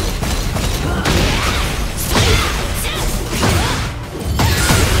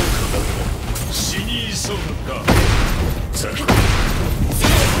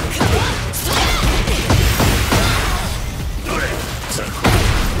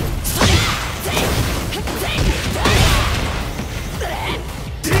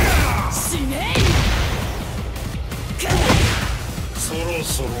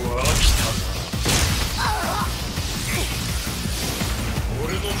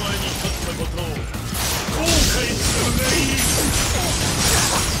ことを後悔するがいい。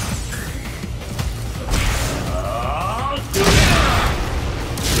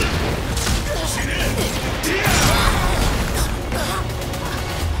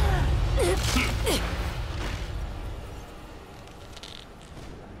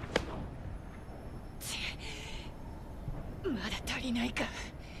まだ足りないか。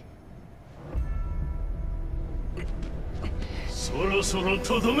そろそろ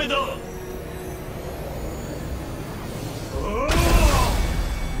とどめだ。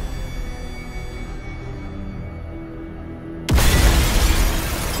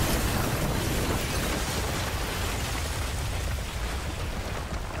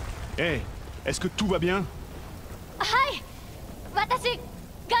Hey, est-ce que tout va bien? はい、私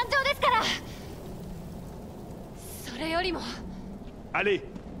頑丈ですから。それよりも Allez,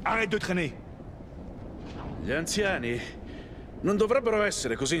 arrête de traîner. Gli anziani non dovrebbero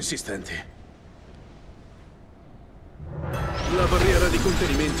essere così insistenti. La barriera di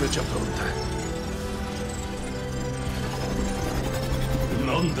contenimento è già pronta.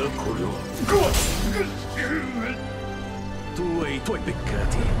 なんだこれは。Tu e i tuoi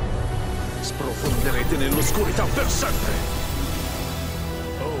peccati sprofonderete nell'oscurità per sempre.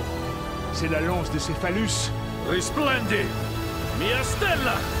 Oh, c'est la lance de Céphalus. Risplendi, mia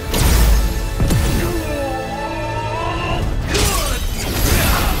stella!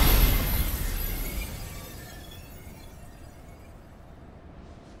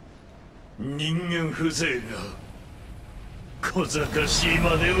 Ningen風情が小賢しい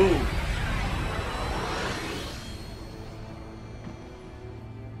までを。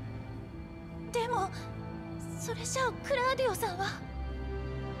でもそれじゃあクラーディオさんは。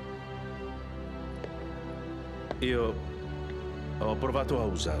Io ho provato a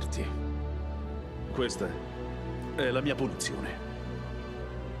usarti. Questa è la mia punizione.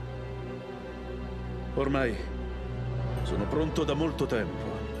 Ormai sono pronto da molto tempo.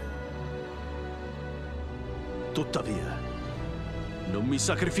 Tuttavia, non mi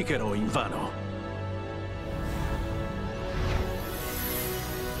sacrificherò in vano.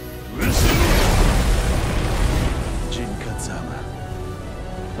 Jin Kazama,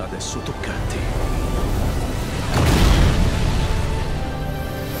 adesso tocca a te.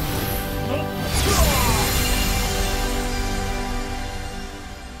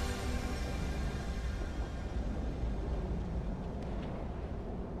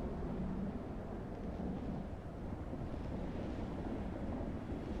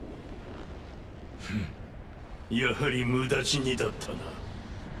 Hmm. やはり無駄死にだったな。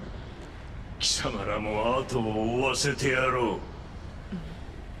貴様らも後を追わせてやろ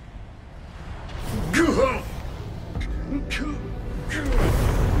う。グハク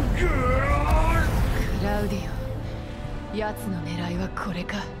ラウディオ、奴の狙いはこれ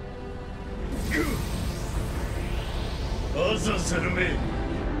か。アザゼルめ、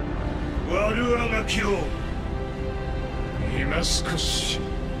悪あがきを。今少し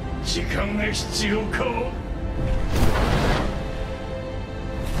時間が必要か。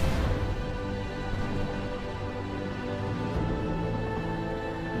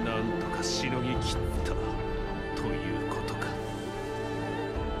なんとかしのぎ切ったということか。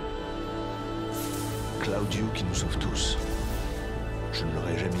Claudio qui nous sauve tous. Je ne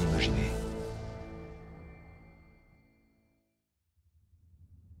l'aurais jamais imaginé.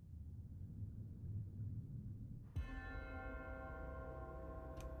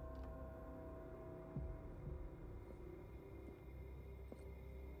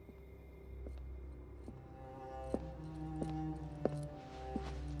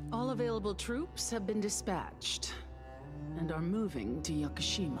 All available troops have been dispatched and are moving to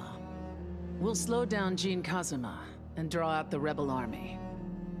Yakushima. We'll slow down Jin Kazama and draw out the rebel army.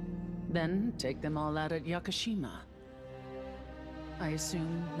 Then take them all out at Yakushima. I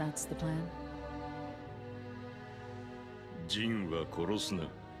assume that's the plan? ジンは殺すな。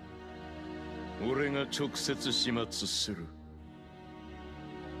俺が直接始末する。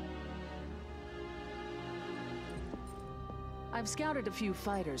I've scouted a few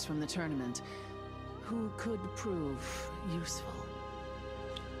fighters from the tournament who could prove useful.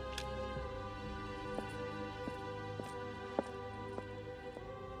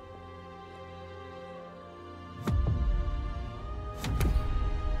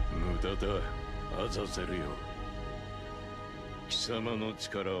 Mudada, アザゼルよ。貴様の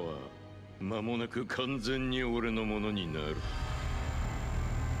力は間もなく完全に俺のものになる。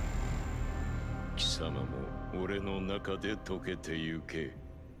貴様も俺の中で溶けてゆけ。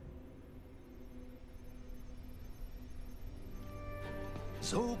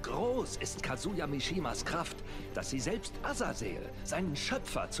So groß ist Kazuya Mishimas Kraft, dass sie selbst Azazel, seinen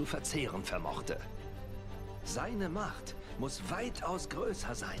Schöpfer, zu verzehren vermochte. Seine Macht muss weitaus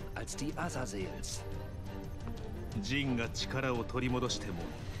größer sein als die Azazels. ジンが力を取り戻しても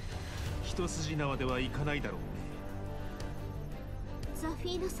一筋縄ではいかないだろうね。ザフ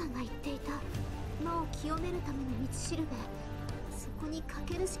ィーナさんが言っていた魔を清めるための道しるべ、そこにか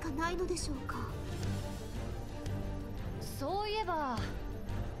けるしかないのでしょうか。そういえば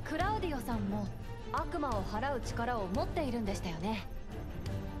クラウディオさんも悪魔を払う力を持っているんでしたよね。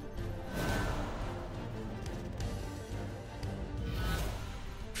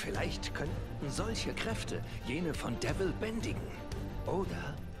Vielleicht könnten solche Kräfte jene von Devil bändigen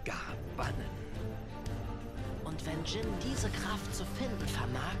oder gar bannen. Und wenn Jin diese Kraft zu finden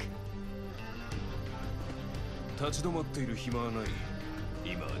vermag? 立ち止まっている暇はない。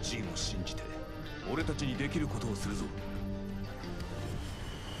今はジンを信じて俺たちにできることをするぞ。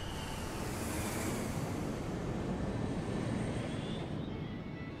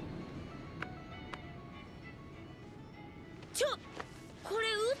これ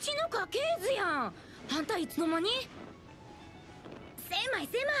うちの家系図やん。あんたいつの間に？狭い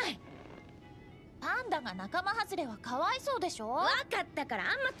狭い。パンダが仲間外れはかわいそうでしょ。わかったからあ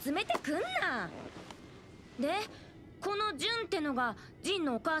んま詰めてくんな。で、このジュンってのがジン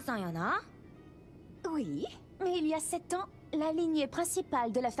のお母さんやな。Oui, mais il y a 7 ans, la lignée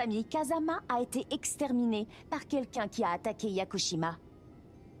principale de la famille Kazama a été exterminée par quelqu'un qui a attaqué Yakushima.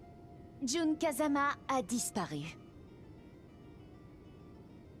 Jun Kazama a disparu.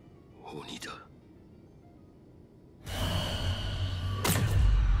 鬼だ。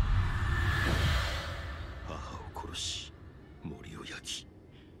母を殺し森を焼き、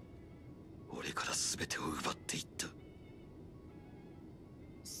俺から全てを奪っていった。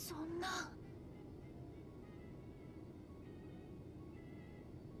そんな。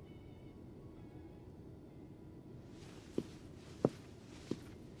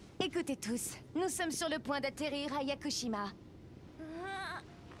Écoutez tous, nous sommes sur le point d'atterrir à Yakushima.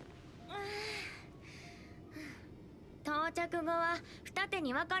 到着後は二手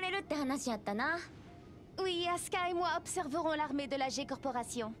に分かれるって話やったな。Oui, Asuka et moi observerons l'armée de la G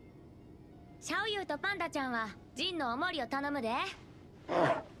Corporation. シャオユーとパンダちゃんはジンのお守りを頼むで。ね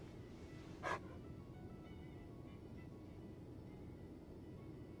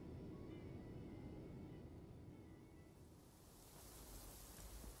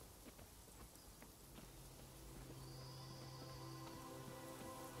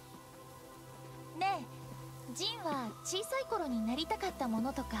え。ジンは小さい頃になりたかったも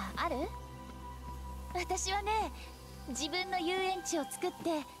のとかある？私はね、自分の遊園地を作って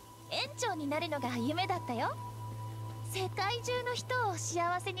園長になるのが夢だったよ。世界中の人を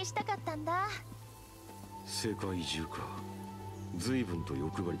幸せにしたかったんだ。世界中か。随分と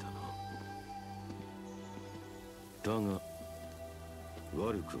欲張りだな。だが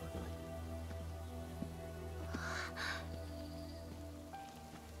悪くはない。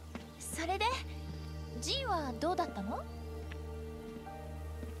それでジンはどうだったの？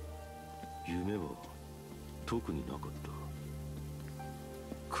夢は特になかった。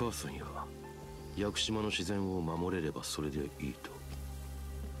母さんや屋久島の自然を守れればそれでいいと、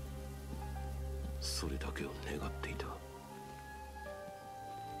それだけを願っていた。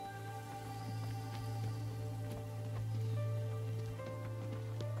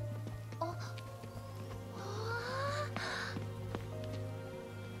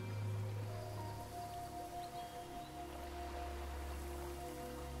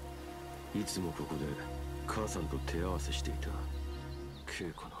いつもここで母さんと手合わせしていた。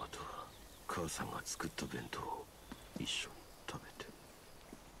稽古の後は母さんが作った弁当を一緒に食べて。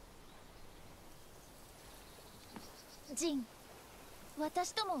ジン、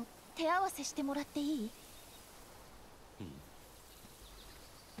私とも手合わせしてもらっていい？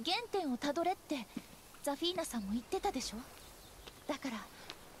原点をたどれってザフィーナさんも言ってたでしょ。だから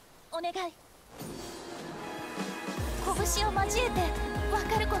お願い。拳を交えて分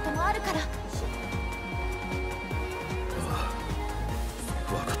かることもあるから。あ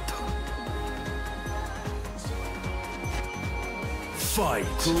あ、分かった。ファイト。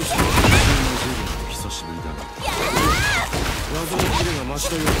こうして久しぶりだな。技のキレが増し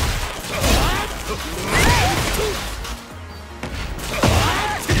たようだ。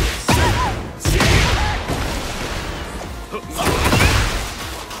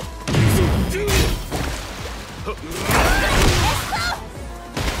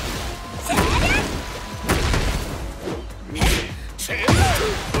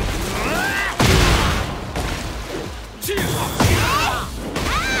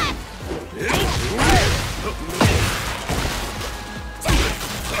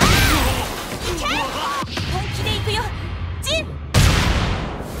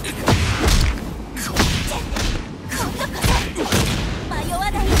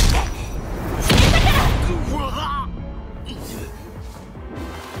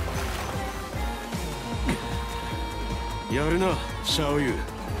シャオユ、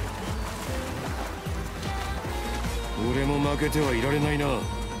俺も負けてはいられないな。ま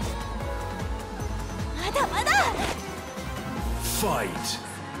だまだ。ファイト。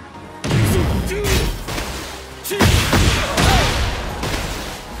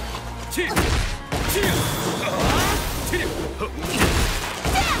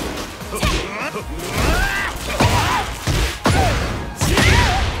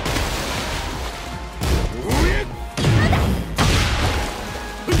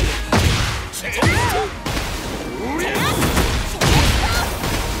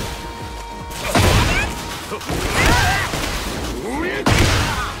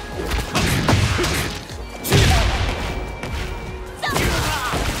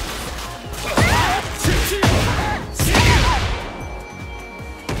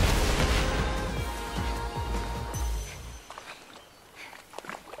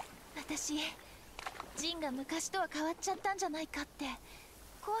私、ジンが昔とは変わっちゃったんじゃないかって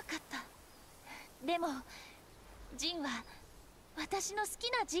怖かった。でもジンは私の好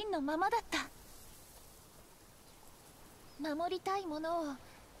きなジンのままだった。守りたいものを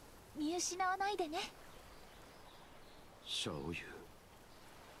見失わないでね。シャオユ、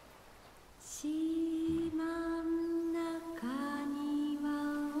島ん中には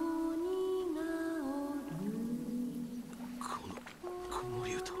鬼がおる。この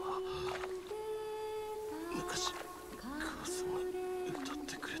歌は昔母さんが歌っ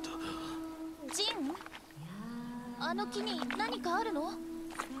てくれた。ジン、あの木に何かあるの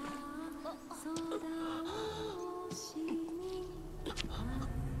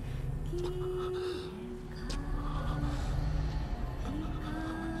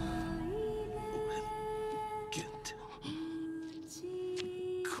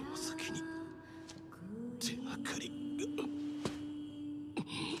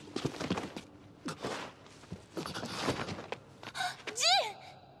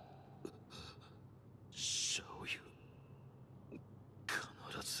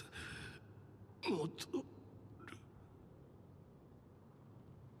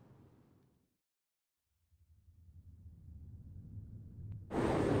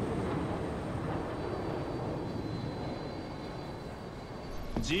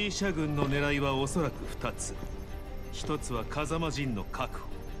？G 社軍の狙いはおそらく2つ。一つは風間陣の確保、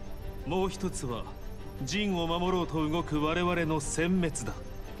もう一つは陣を守ろうと動く我々の殲滅だ。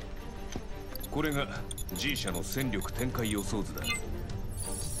これが G 社の戦力展開予想図だ。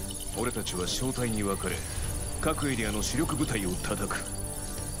俺たちは小隊に分かれ、各エリアの主力部隊を叩く。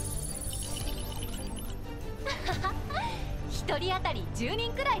一人当たり10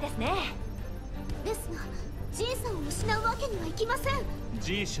人くらいですね。ですがジンさんを失うわけにはいきません。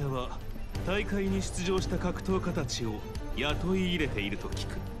 G 社は大会に出場した格闘家たちを雇い入れていると聞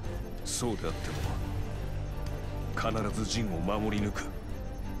く。そうであっても必ず陣を守り抜く。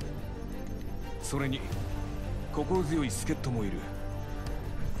それに心強い助っ人もいる。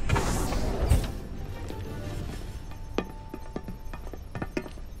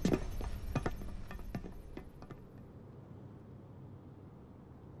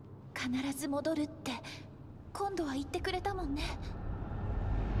必ず戻るって今度は言ってくれたもんね。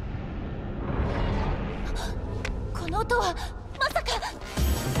この音はまさか。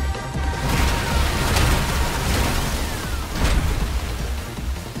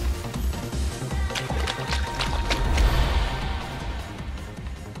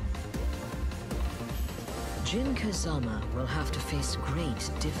Jin Kazama will have to face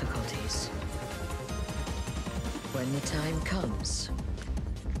great difficulties. When the time comes,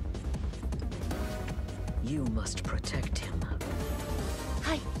 you must protect him.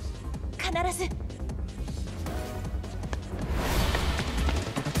 はい、必ず。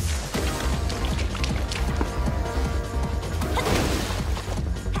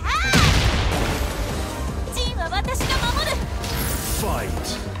ジンは私が守る。ファイト。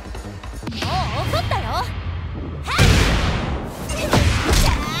もう怒ったよ。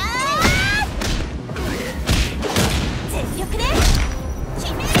全力で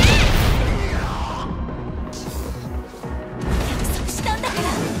決める。約束したんだから。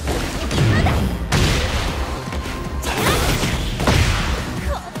まだ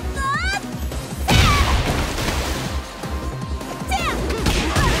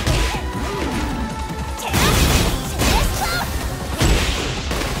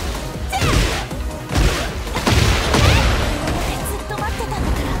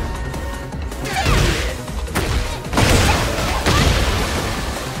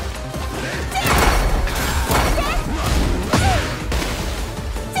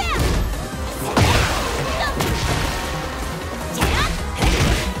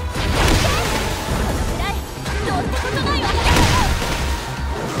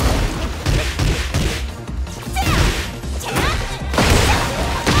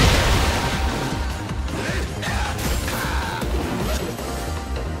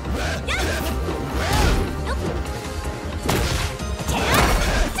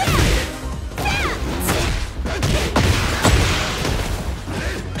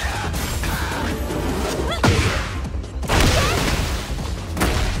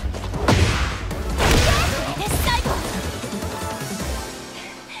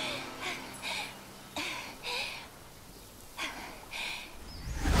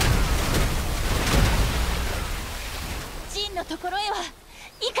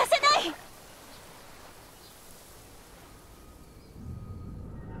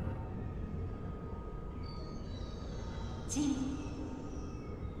ジン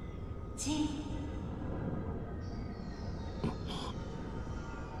ジン。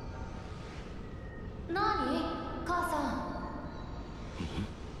なに母さ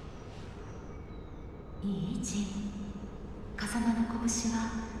ん。いいジン。風間の拳は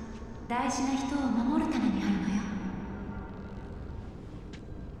大事な人を守るためにあるのよ。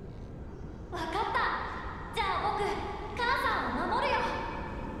わかった。じゃあ僕母さんを守るよ。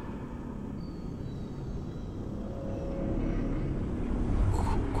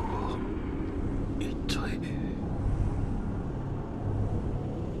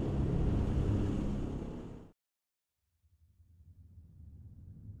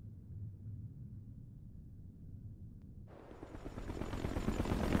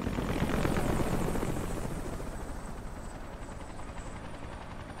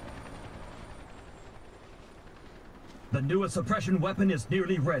The newest suppression weapon is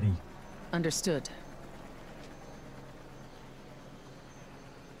nearly ready. Understood.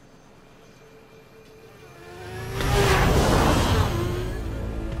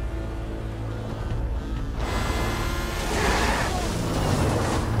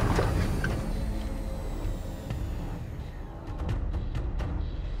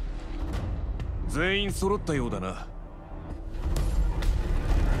全員揃ったようだな。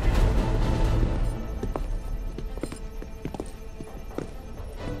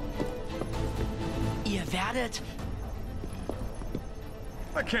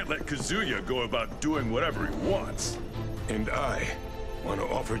I can't let Kazuya go about doing whatever he wants. And I want to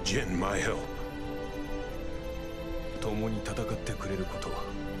offer Jin my help. 共に戦ってくれることを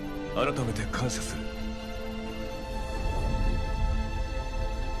改めて感謝する。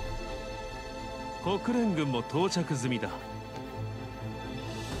国連軍も到着済みだ。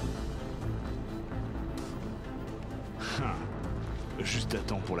Juste à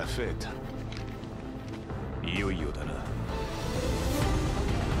temps pour la fête. いよいよだな。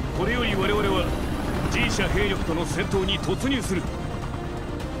これより我々は G 社兵力との戦闘に突入する。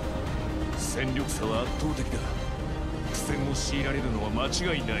戦力差は圧倒的だ。苦戦を強いられるのは間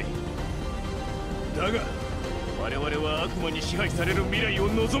違いない。だが我々は悪魔に支配される未来を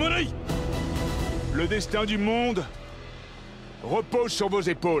望まない。 Le destin du monde repose sur vos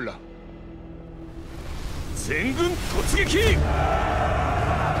épaules. 全軍突撃！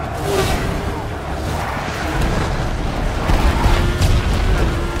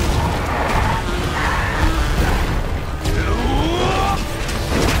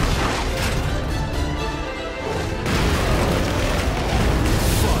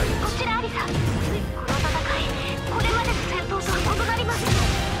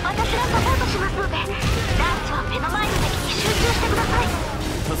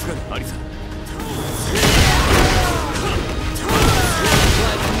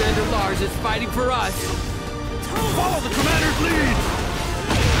 Is fighting for us. Follow the commander's lead.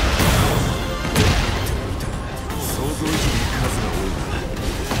 想像以上に数が多いな。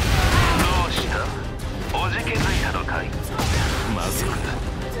どうした？おじけづいたのかい？まさかこ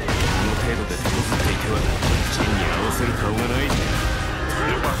の程度で手こずっていては陣に合わせる顔がない。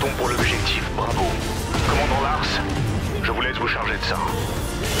Nous partons pour l'objectif. Bravo. Commandant Lars, je vous laisse vous charger de ça.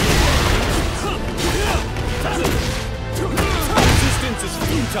 Resistance is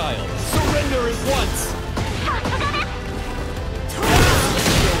futile. Surrender at once. Show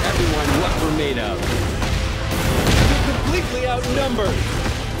everyone what we're made of. We're completely outnumbered.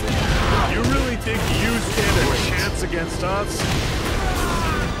 You really think you stand a chance against us?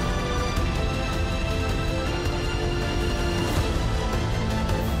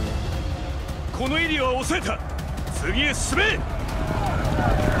 このエリアは抑えた。次へ進め。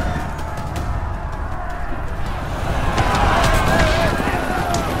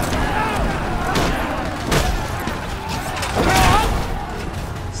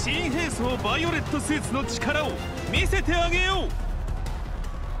新兵装バイオレットスーツの力を見せてあげよう。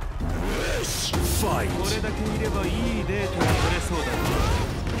これだけいればいいデータが取れそうだ。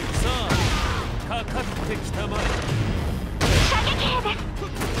さあ、かかってきたまえ。射撃兵です。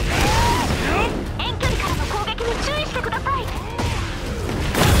遠距離からの攻撃に注意してください。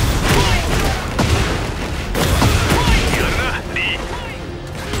やるな、リー。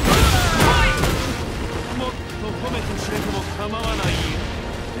もっと褒めてくれても構わないよ。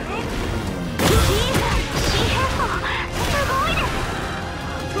リーさん、新兵装すごいです。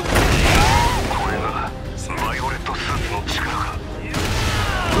これがバイオレットスーツの力か。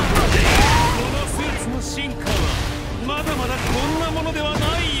このスーツの進化はまだまだこんなものでは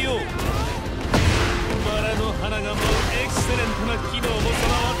ないよ。バラの花が舞うエクセレントな機能も備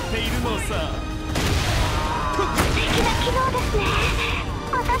わっているのさ。素敵な機能ですね。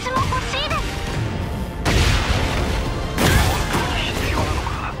私も欲しいです。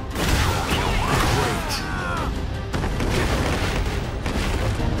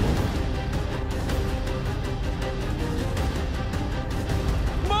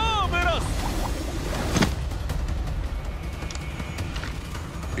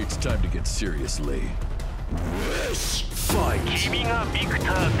time to get serious, Lee. Fight! 君がビク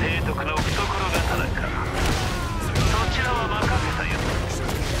ター提督の懐刀か。そちらは任せたよ。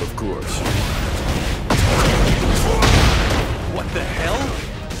Of course. What the hell?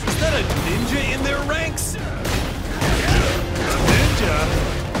 Is that a ninja in their ranks? Ninja?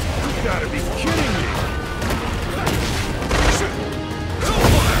 You gotta be kidding me!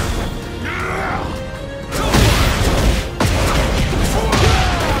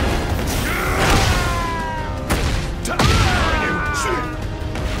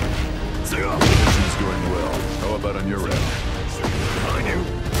 She's going well. How about on your end? Behind you.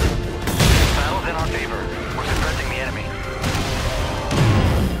 Battle's in our favor. We're suppressing the enemy.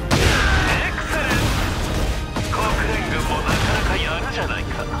 Excellent! 国連軍もなかなかやるじゃない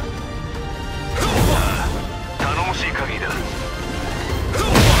か。頼もしい限りだ。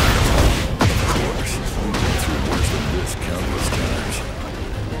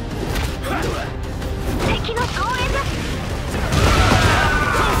敵の増援だ。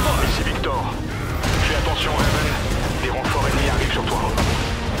 Ici Victor. Fais attention, Raven. Des renforts ennemis arrivent sur toi.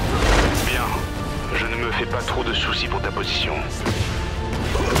 Bien. Je ne me fais pas trop de soucis pour ta position.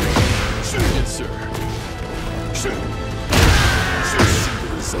 Yes, sir. See the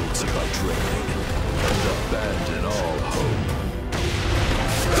results of our training. Abandon all hope.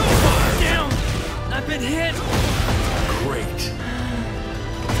 Down! I've been hit! Great.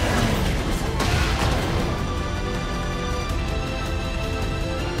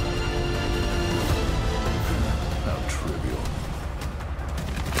 How trivial.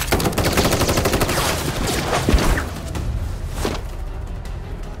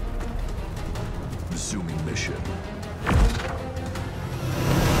 Resuming mission.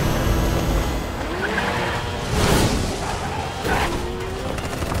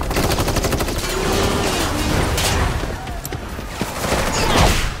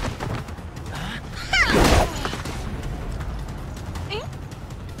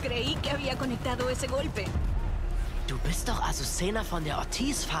 Creí que había conectado ese golpe. Du bist doch Azucena von der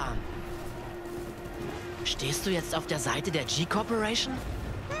Ortiz Farm. Stehst du jetzt auf der Seite der G-Corporation?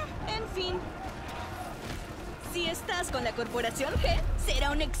 En fin. Si estás con la corporación G,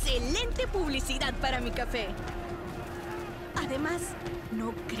 será una excelente publicidad para mi café. Además,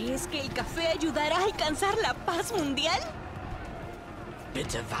 ¿no crees que el café ayudará a alcanzar la paz mundial?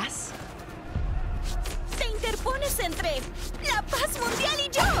 Bitte was? Te interpones entre la paz mundial y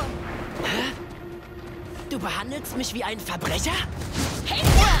yo. Hä? Du behandelst mich wie ein Verbrecher?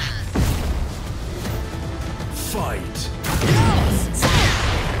 ¡Genial! Fight! ¡Los!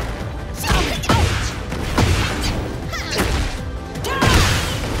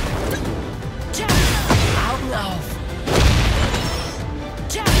 Augen auf!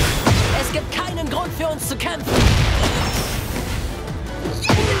 Es gibt keinen Grund für uns zu kämpfen!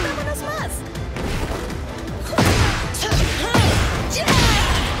 ¡Vámonos más!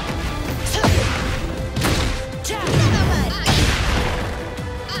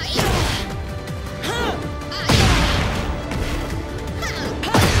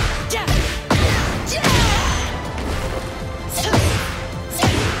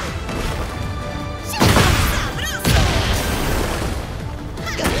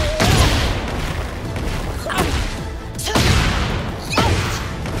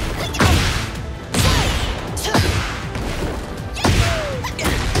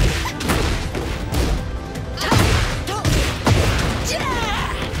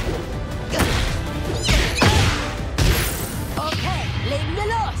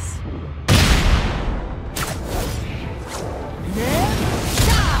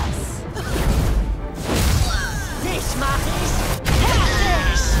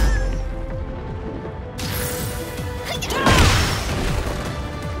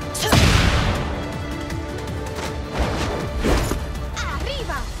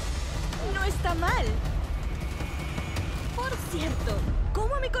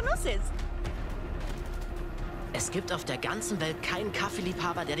 Es gibt auf der ganzen Welt keinen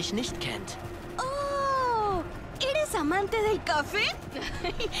Kaffeeliebhaber, der dich nicht kennt. ¡Oh! ¿Eres amante del café?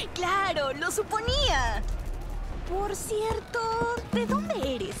 Claro, lo suponía. Por cierto, ¿de dónde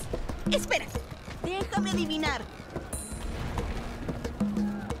eres? Espera, déjame adivinar.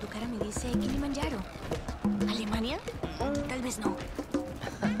 Tu cara me dice Kilimanjaro. ¿Alemania? Tal vez no.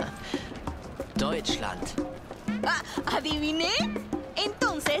 Deutschland. Ah, ¿adiviné?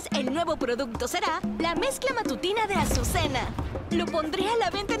 Entonces, el nuevo producto será la mezcla matutina de Azucena. Lo pondré a la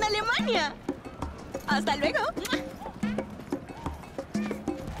venta en Alemania. ¡Hasta luego!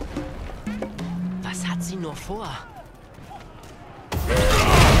 Was hat sie nur vor?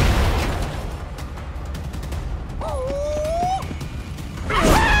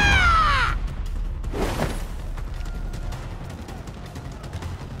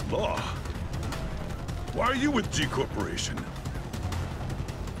 do with G Corporation?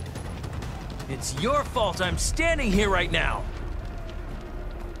 It's your fault I'm standing here right now.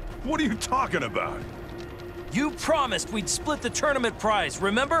 What are you talking about? You promised we'd split the tournament prize,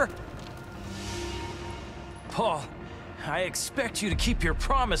 remember? Paul, I expect you to keep your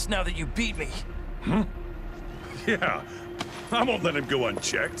promise now that you beat me. Hmm? Yeah, I won't let him go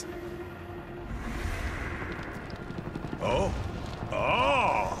unchecked. Oh?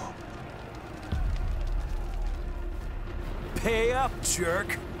 Oh! Pay up,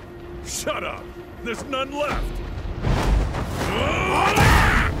 jerk. Shut up! There's none left!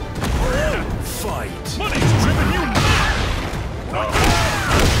 Fight! Money's driven you mad!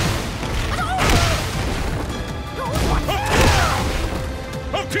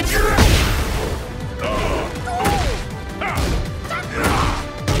 How can you...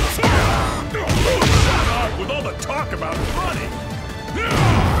 Shut up with all the talk about money!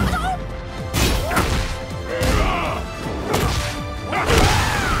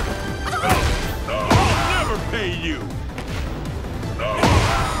 I'll never pay you!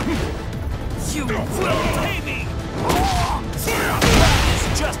 You will pay me! That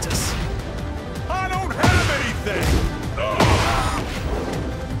is justice! I don't have anything!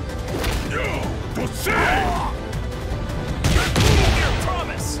 To say! Keep your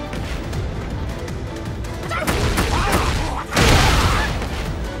promise!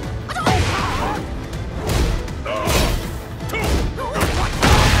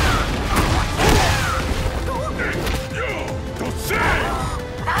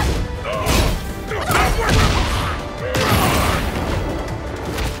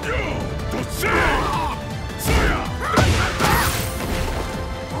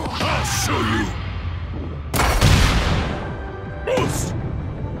 I'll show you! Most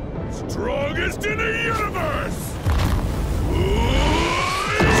strongest in the universe!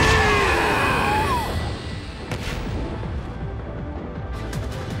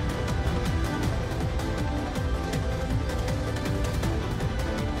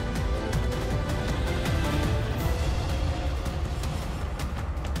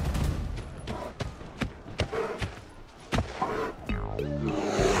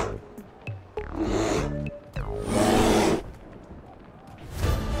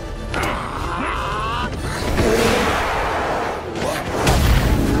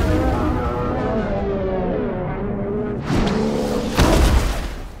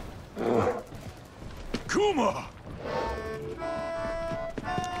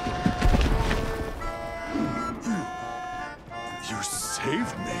 You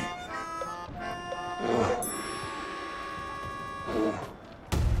saved me.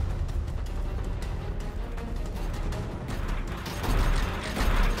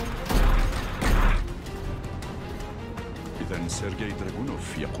 إذن سيرجي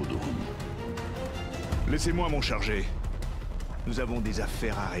دراغونوف يقودهم. Laissez-moi m'en charger. Nous avons des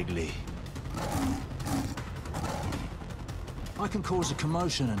affaires à régler. I can cause a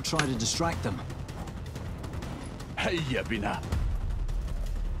commotion and try to distract them. هيا بنا.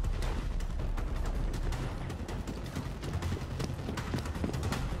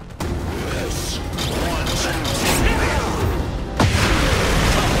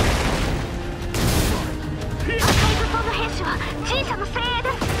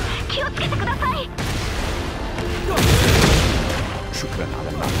 شكرا على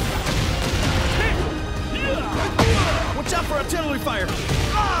المعلومة. Watch out for artillery fire!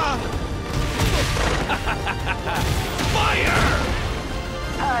 Ah! Fire!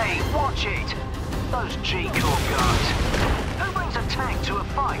 Hey, watch it! Those G-Corp guards. Who brings a tank to a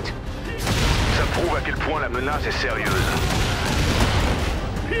fight? Ça prouve à quel point la menace est sérieuse.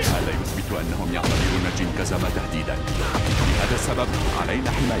 هذا يثبت أنهم يعتبرون جين كازاما تهديدا. لهذا السبب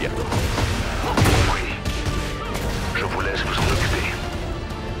علينا حمايته. Je vous laisse vous en occuper.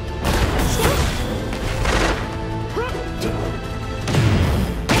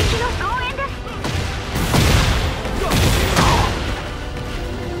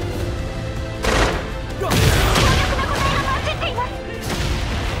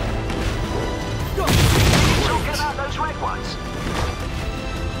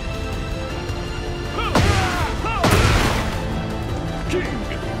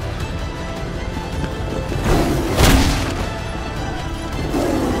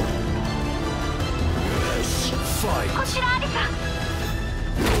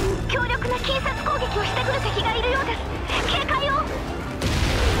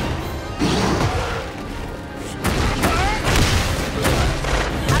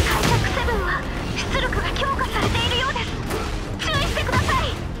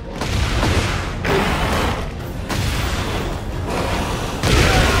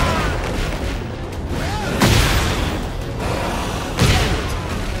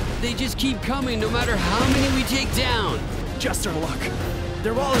 They just keep coming no matter how many we take down. Just our luck.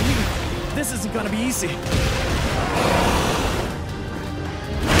 They're all elite. This isn't gonna be easy.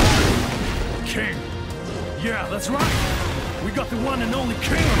 King. Yeah, that's right. We got the one and only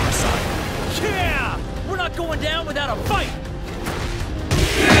king on our side. Yeah! We're not going down without a fight!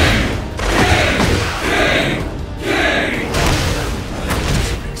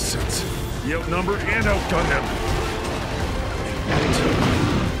 Doesn't make sense. You outnumbered and outgunned them.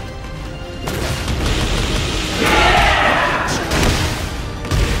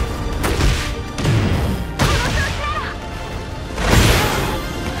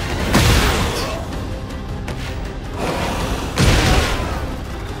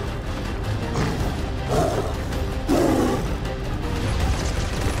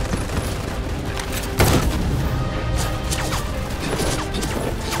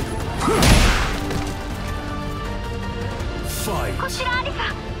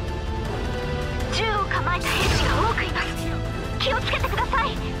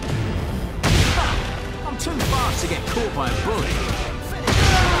 I'm too fast to get caught by a bullet.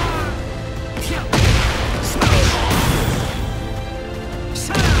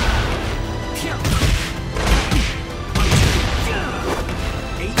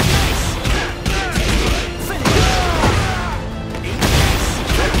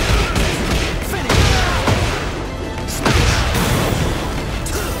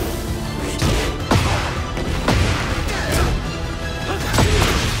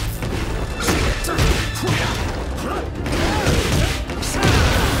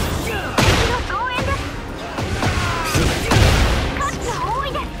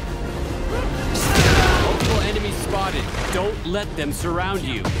 Don't let them surround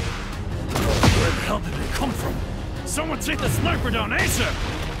you. Where the hell did they come from? Someone take the sniper down ASAP!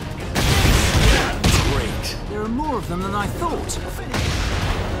 Great. There are more of them than I thought.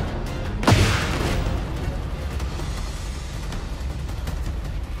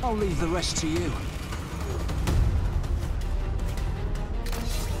 I'll leave the rest to you.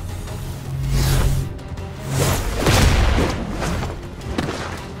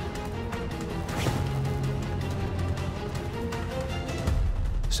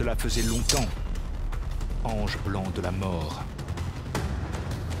 Cela faisait longtemps. Ange blanc de la mort.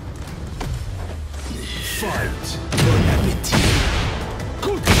 Fight! Bon appétit!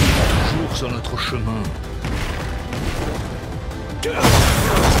 Toujours sur notre chemin.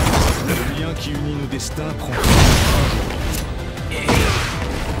 Le lien qui unit nos destins prend fin.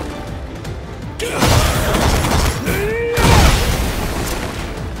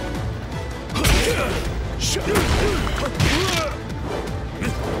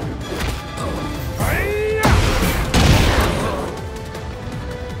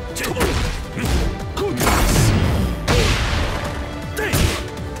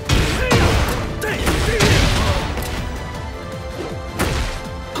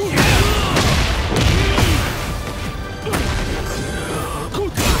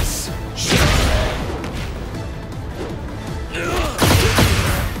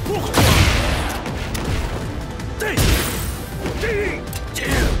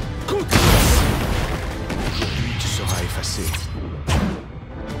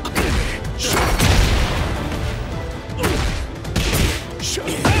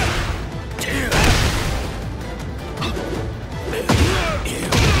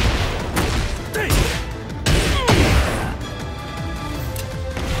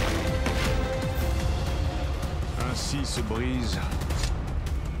 Ainsi se brise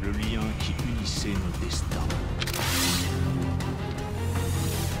le lien qui unissait nos destins.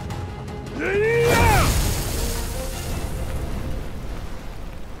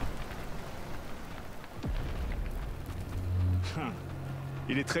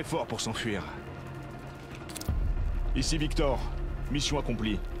 Il est très fort pour s'enfuir. Ici Victor, mission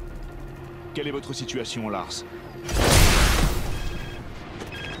accomplie. Quelle est votre situation, Lars?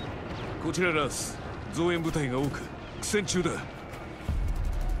 こちらラス、増援部隊が多く苦戦中だ。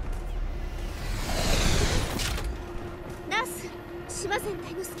ラス、島全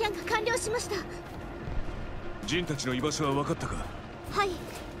体のスキャンが完了しました。ジンたちの居場所は分かったか？はい。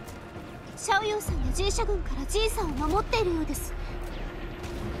シャオヨウさんが G 社軍からジンさんを守っているようです。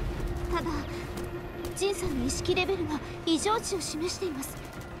ただ、ジンさんの意識レベルが異常値を示しています。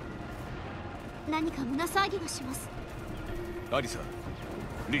何か胸騒ぎがします。アリサ、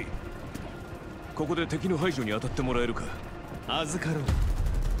リー、ここで敵の排除に当たってもらえるか？預かろう。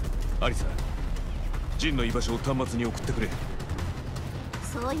アリサ、ジンの居場所を端末に送ってくれ。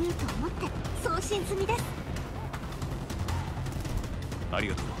そう言うと思って送信済みです。あり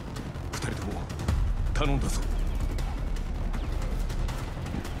がとう。二人とも頼んだぞ。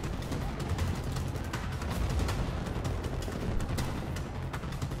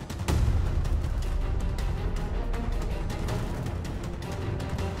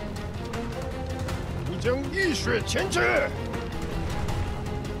将浴血前耻。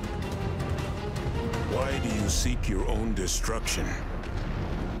 Why do you seek your own destruction?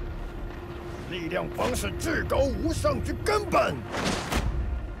 力量方是至高无上之根本。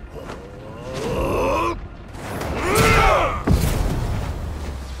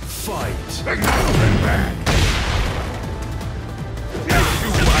Fight! Back!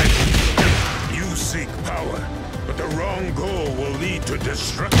 You seek power, but the wrong goal will lead to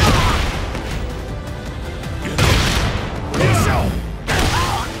destruction.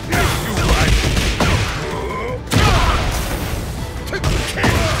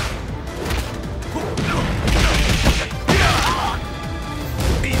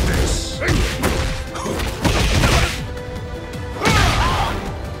 Eat this.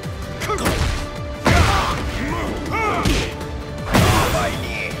 败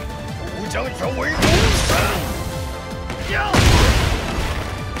你，吾将成为龙神。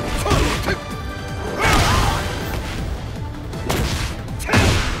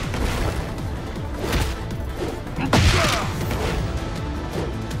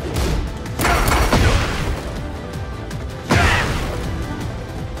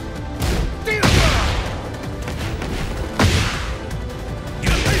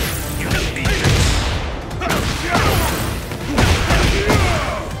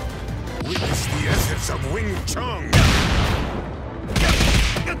 Witness the essence of Wing Chun.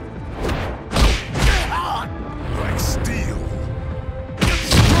 Like steel.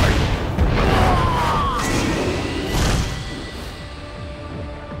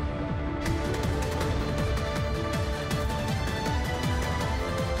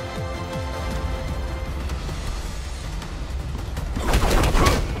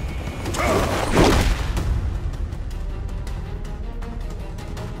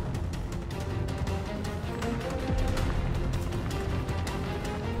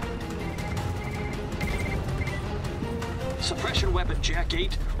 Suppression weapon Jack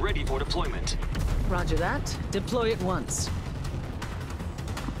 8, ready for deployment. Roger that. Deploy at once.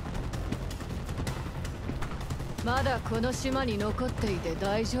 まだこの島に残っていて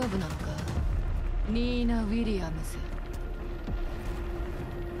大丈夫なのかニーナ・ウィリアムズ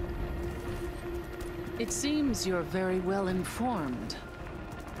It seems you're very well informed.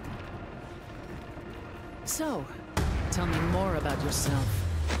 So, tell me more about yourself.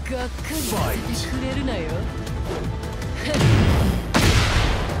 がっかりさせてくれるなよ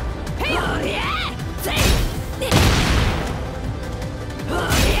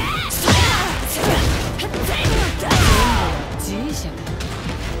G 社か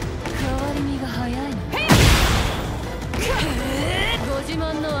変わり身が早いのご自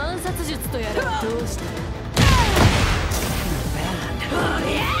慢の暗殺術とやらはどうした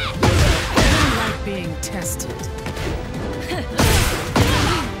Like being tested.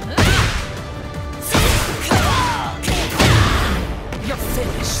 You're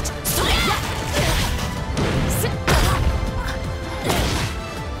finished.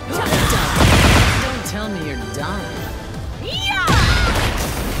 Don't tell me you're done.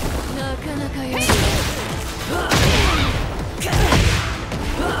 なかなかやる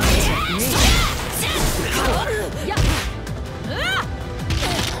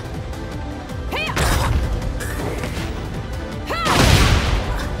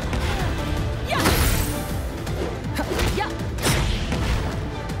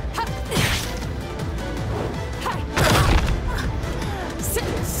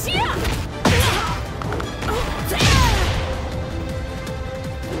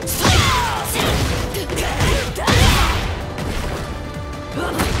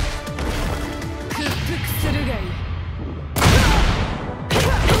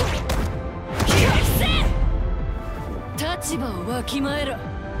立場をわきまえろ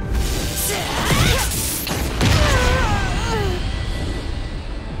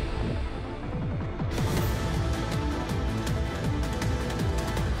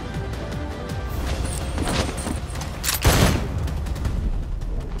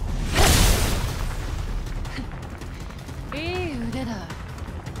いい腕だ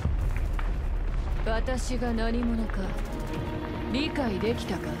私が何者か理解でき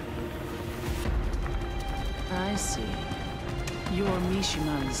たか I see. You're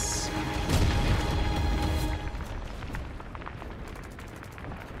Mishima's.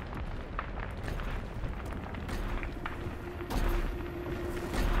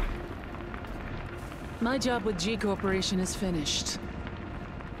 My job with G Corporation is finished.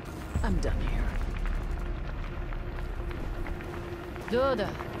 I'm done here. どうだ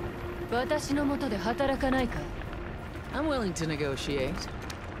私の下で働かないか I'm willing to negotiate.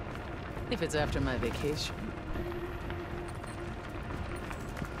 If it's after my vacation.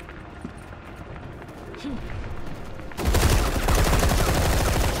 こ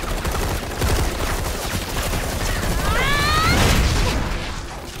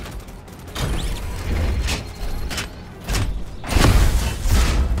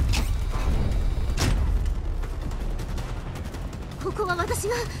こは私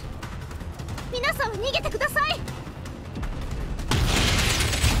が。皆さん逃げてください。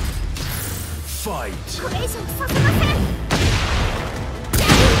Fight. これ以上させません。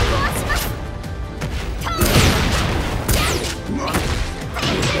壊します。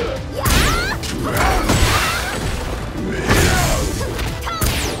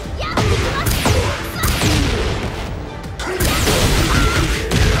や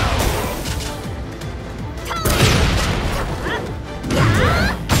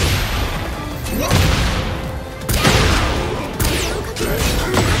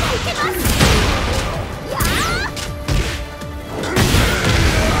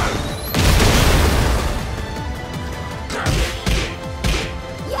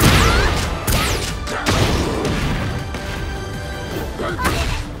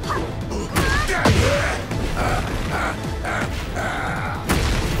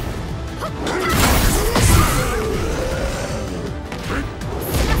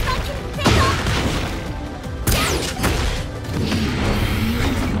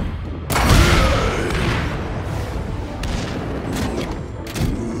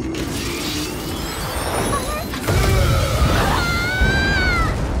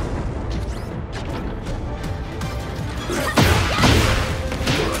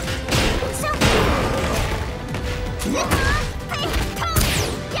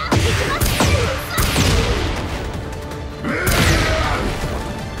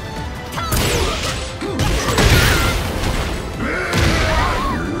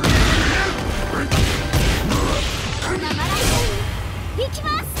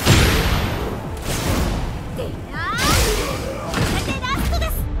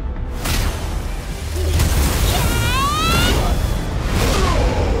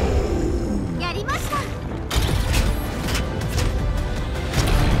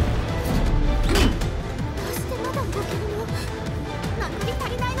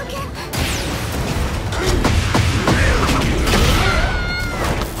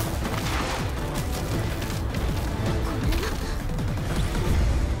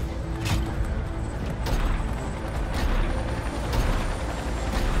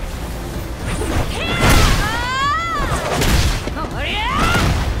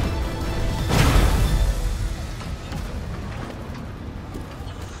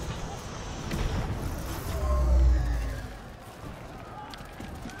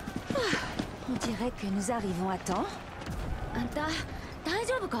que nous arrivons à temps. あんた大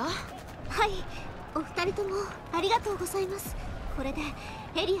丈夫か？はい、お二人ともありがとうございます。これで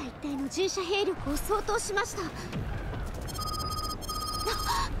エリア一帯の従者兵力を相当しました。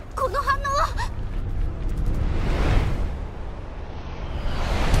この反応は。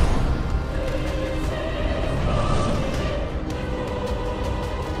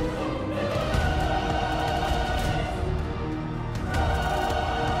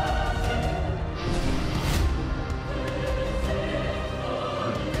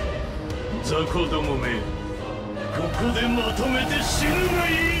雑魚どもめ、ここでまとめて死ぬが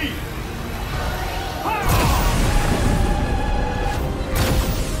いい。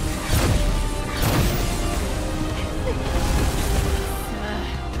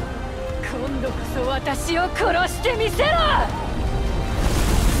今度こそ私を殺してみせろ。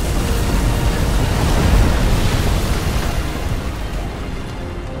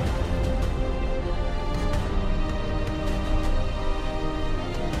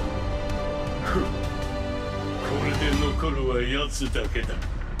残るは奴だけだ。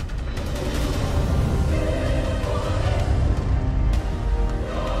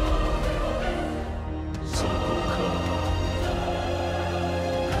そこか、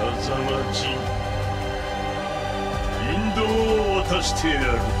風間陣。引導を渡してやる。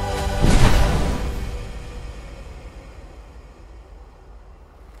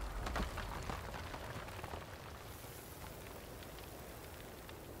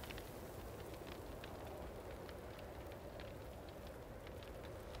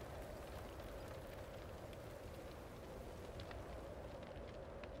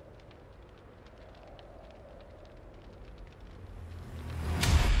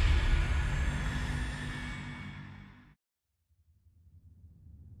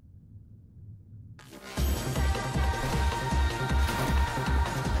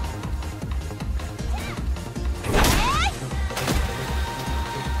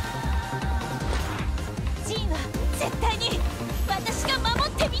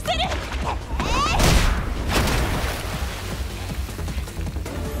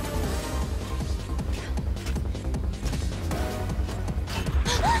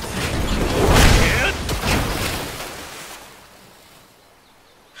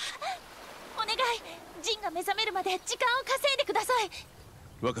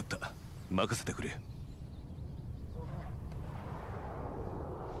かった。任せてくれ。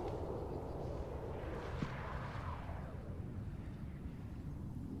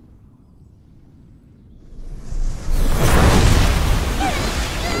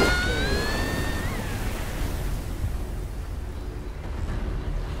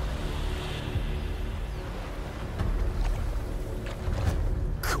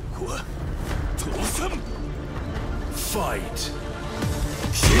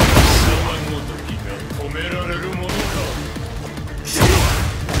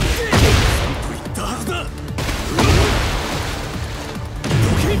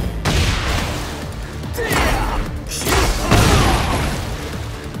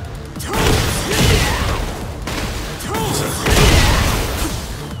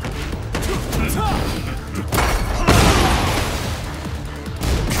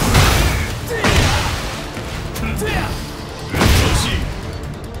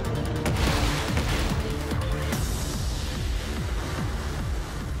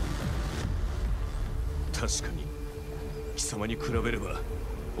確かに貴様に比べれば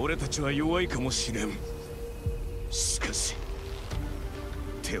俺たちは弱いかもしれん。しかし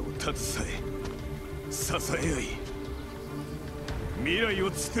手を携え支え合い未来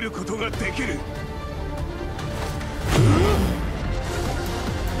を作ることができる。フ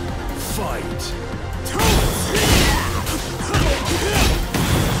ァイト。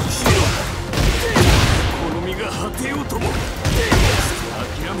この身が果てようとも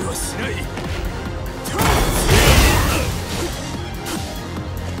諦めはしない。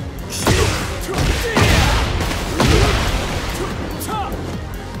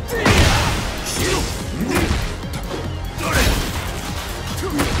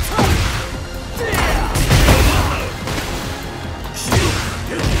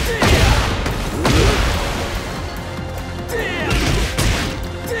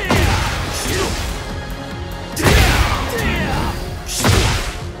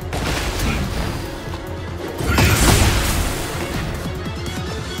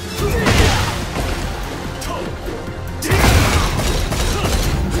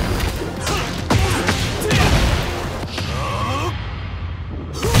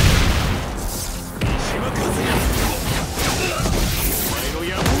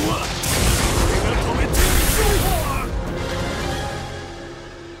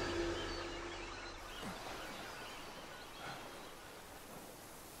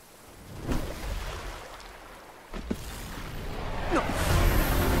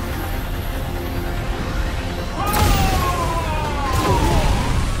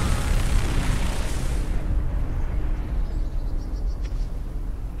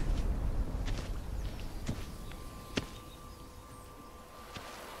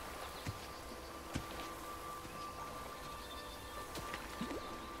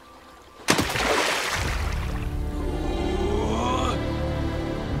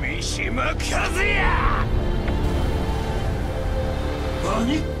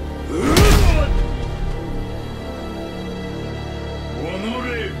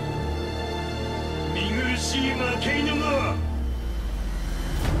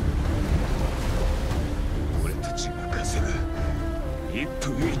俺たちが稼ぐ1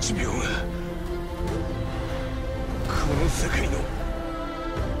分1秒がこの世界の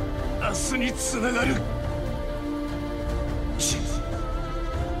明日につながる。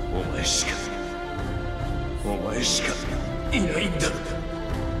お前しかいないんだ。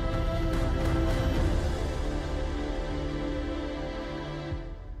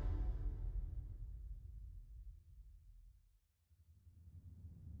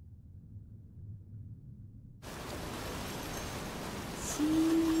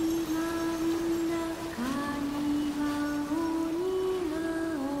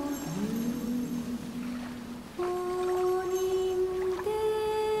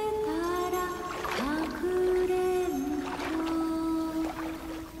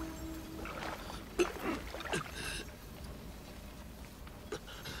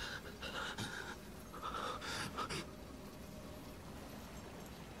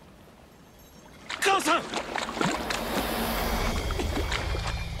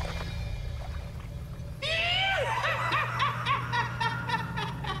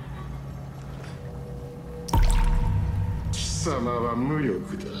貴様は無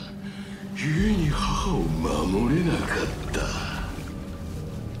力だ。故に母を守れなかった。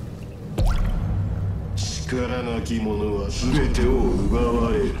力なき者は全てを奪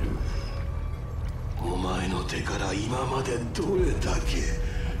われる。お前の手から今までどれだけ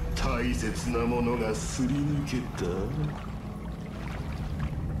大切なものがすり抜けた？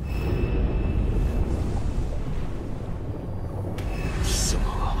貴様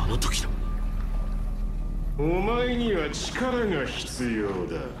はの時だ。お前には力が必要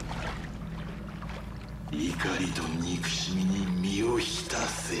だ。怒りと憎しみに身を浸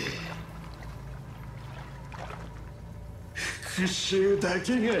せ。復讐だ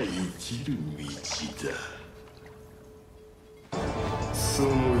けが生きる道だ。その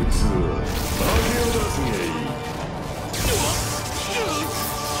器、明けを出すがいい。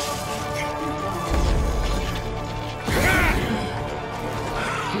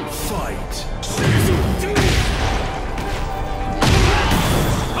Fight!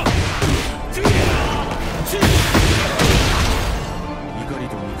 怒り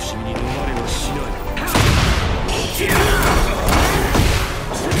と憎しみに逃れはしない。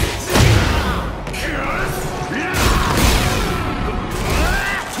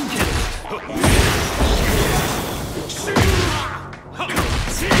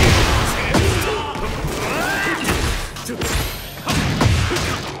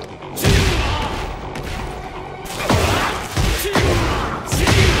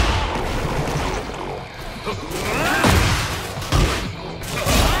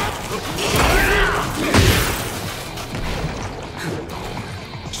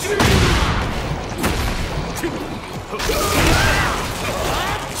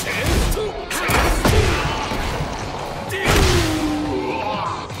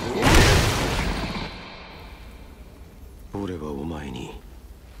俺はお前に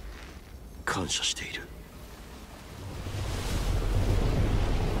感謝している。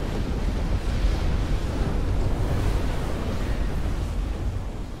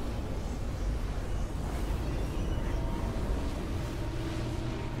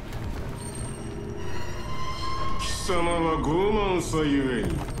貴様は傲慢さゆえ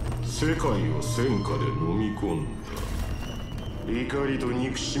に世界を戦火で飲み込んだ。怒りと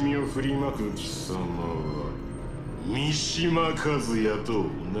憎しみを振りまく貴様は三島和也と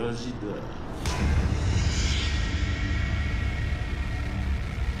同じだ。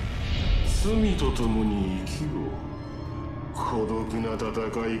罪と共に生きろ。孤独な戦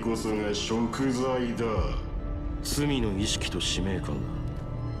いこそが贖罪だ。罪の意識と使命感が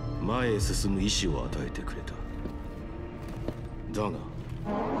前へ進む意志を与えてくれた。だが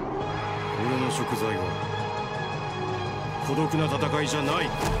俺の贖罪は孤独な戦いじゃない。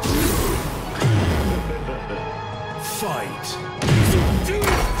ファイト。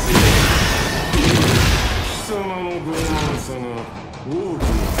貴様の傲慢さが多く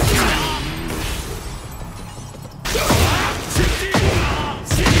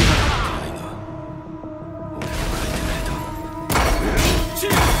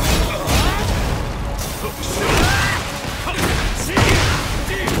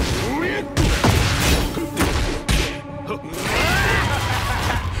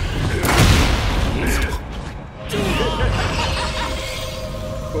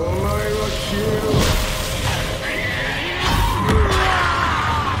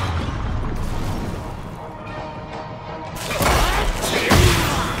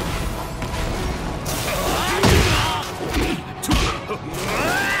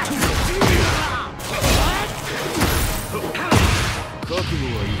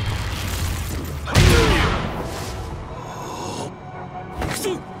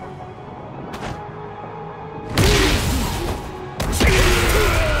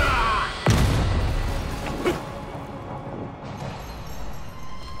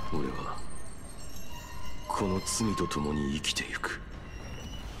の罪と共に生きてゆく。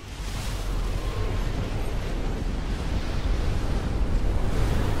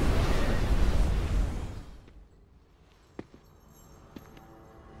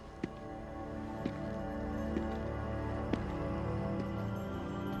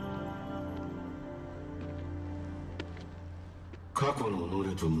過去のノ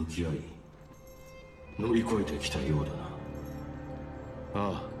レと向き合い乗り越えてきたようだな。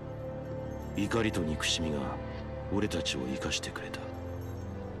ああ、怒りと憎しみが俺たちを生かしてくれた。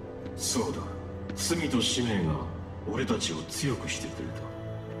そうだ、罪と使命が俺たちを強くしてくれた。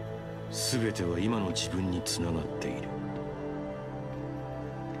全ては今の自分につながっている。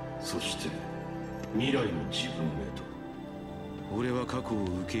そして未来の自分へと。俺は過去を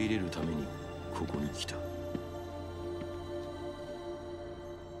受け入れるためにここに来た。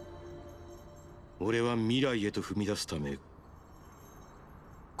俺は未来へと踏み出すため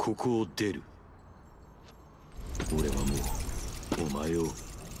ここを出る。俺はもうお前を、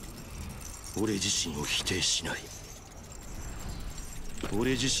俺自身を否定しない。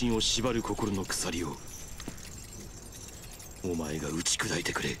俺自身を縛る心の鎖をお前が打ち砕い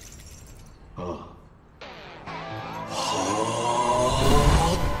てくれ。ああ。は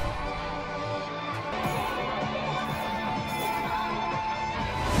あ。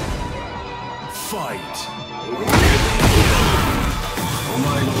Fight! お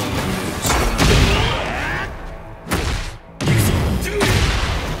前の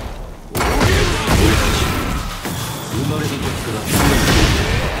生まれた時から強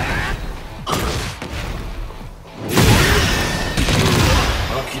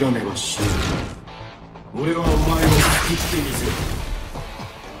い諦めはしない。俺はお前を救ってみせる。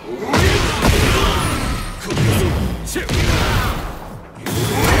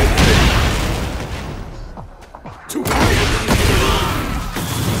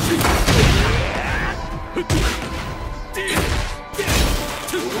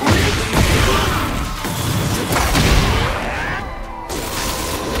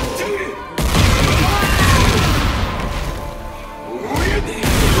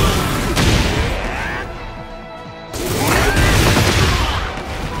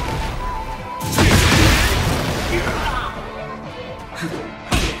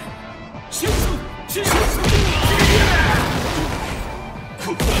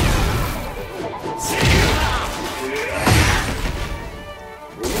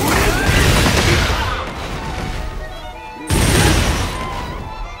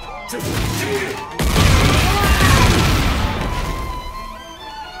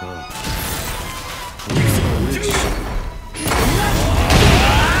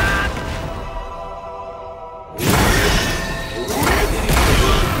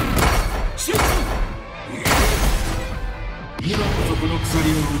今こそこの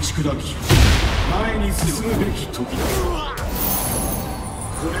鎖を打ち砕き前に進むべき時だ。こ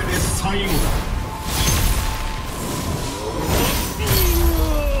れで最後だ。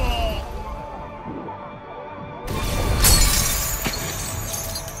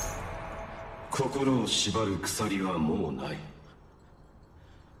心を縛る鎖はもうない。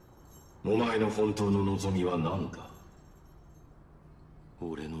お前の本当の望みは何だ？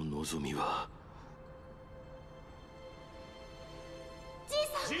俺の望みは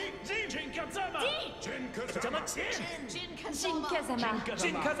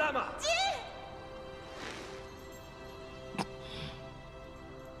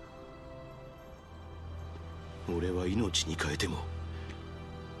俺は命に変えても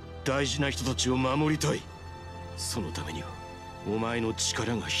大事な人たちを守りたい。そのためにはお前の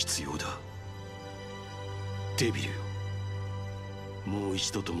力が必要だ。デビルよ、もう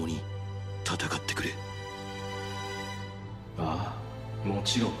一度共に戦ってくれ。ああ、も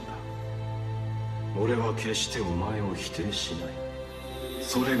ちろんだ。俺は決してお前を否定しない。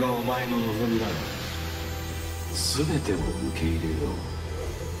それがお前の望みなら全てを受け入れよう。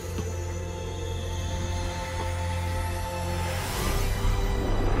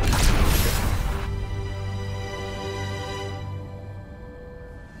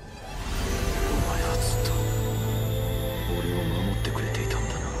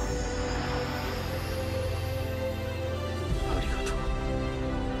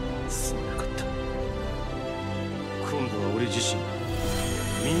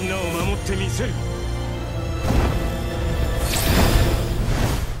みんなを守ってみせる。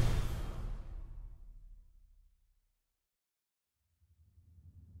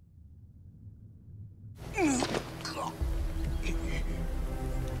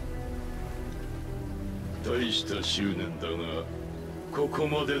大した執念だが、ここ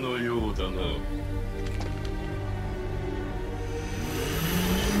までのようだな。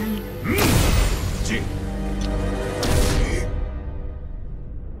ジン。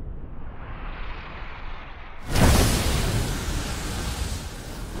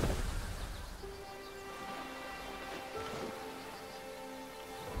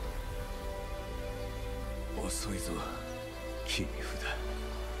遅いぞ、切り札。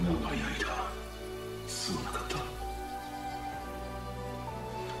長い間すまなかった。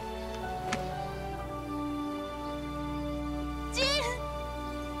ジン。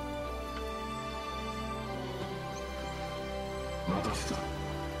待たせた。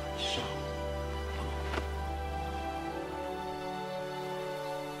シャ。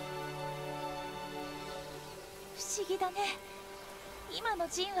不思議だね。今の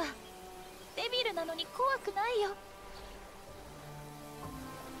ジンはデビルなのに怖くないよ。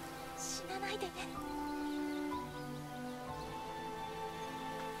死なないでね。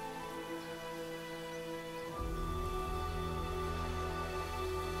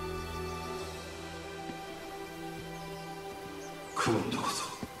今度こそ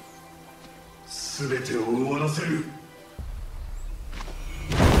全てを終わらせる。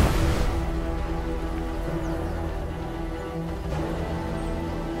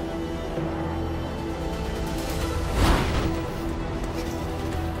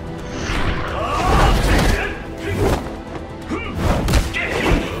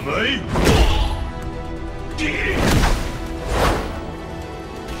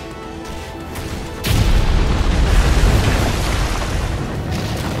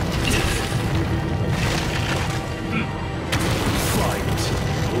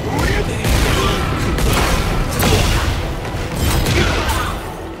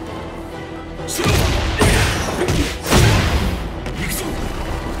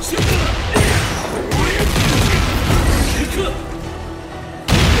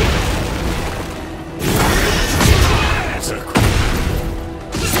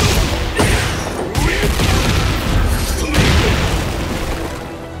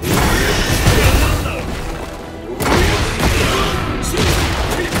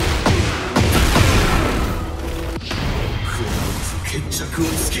着を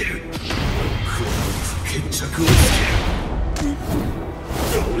つける。この決着をつける。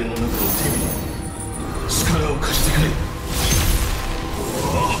俺の中の手に力を貸してくれ。お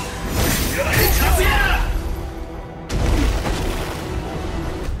お、やれ和也。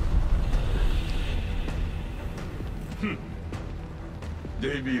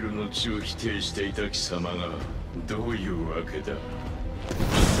デビルの血を否定していた貴様がどういうわけだ。貴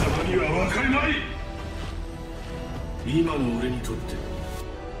様には分かれない。今の俺にとって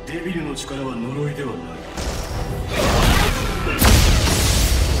デビルの力は呪いではない。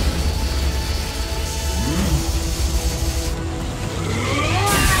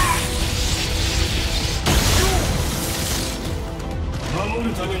守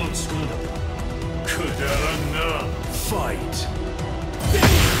るための力だ。くだらんな。ファイト。決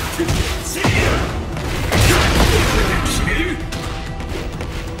める。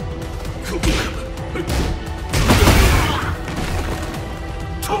ここから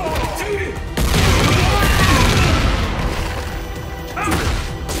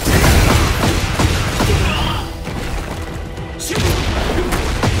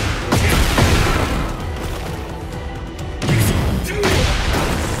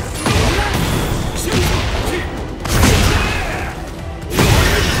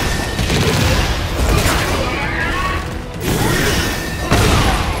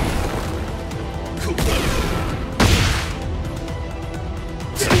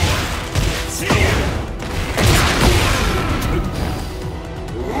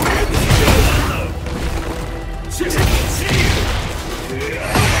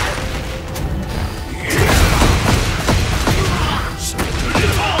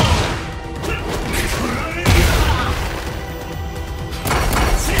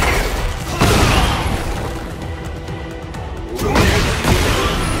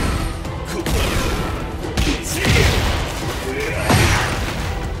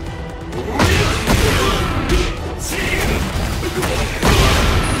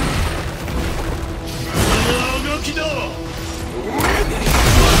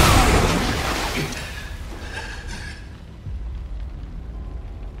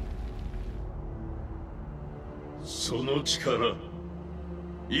その力、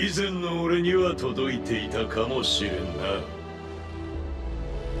以前の俺には届いていたかもしれんな。だが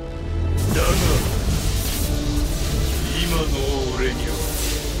今の俺には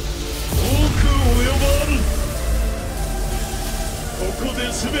遠く及ばん。ここで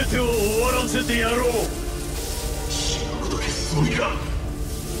全てを終わらせてやろう。死ぬこと消すつもりか。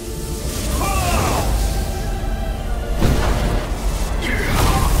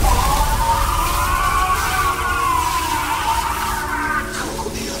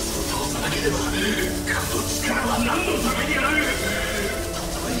この力は何のためにある。た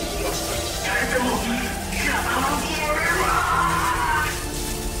とえ命と引き換えても必ず俺は。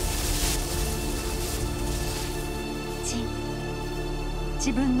ジン、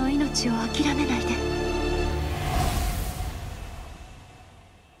自分の命を諦めないで。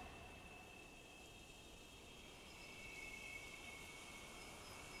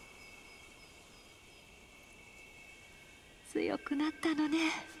強くなったのね、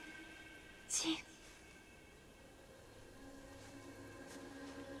ジン。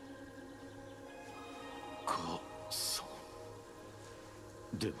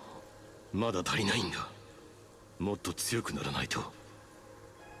でもまだ足りないんだ。もっと強くならないと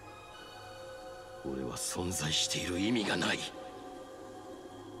俺は存在している意味がない。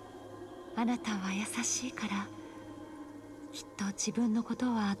あなたは優しいからきっと自分のこと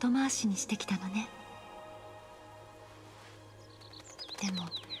は後回しにしてきたのね。でも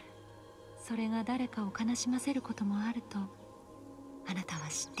それが誰かを悲しませることもあるとあなたは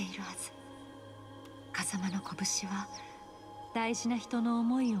知っているはず。風間の拳は大事な人の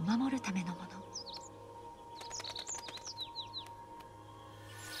思いを守るためのもの。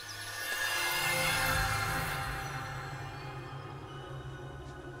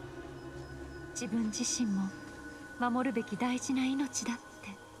自分自身も守るべき大事な命だって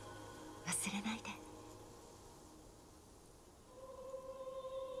忘れないで。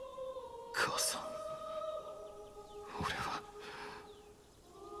母さん、俺は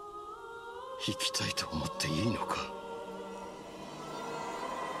生きたいと思っていいのか。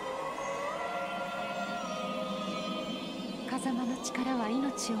風間の力は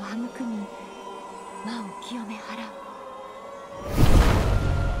命を育み魔を清め払う。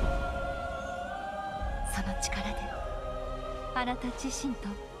その力であなた自身と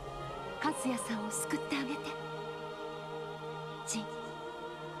和也さんを救ってあげて。ジン、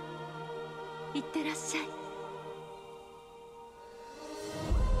いってらっしゃい。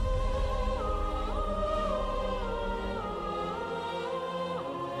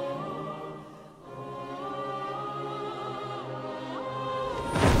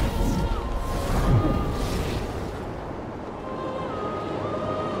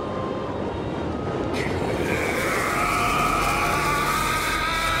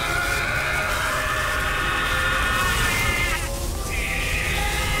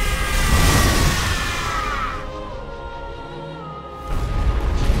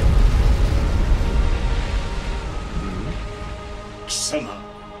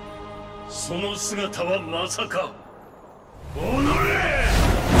その姿はまさか。おのれ！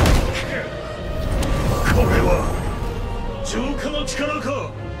これは浄化の力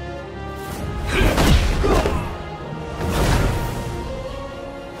か。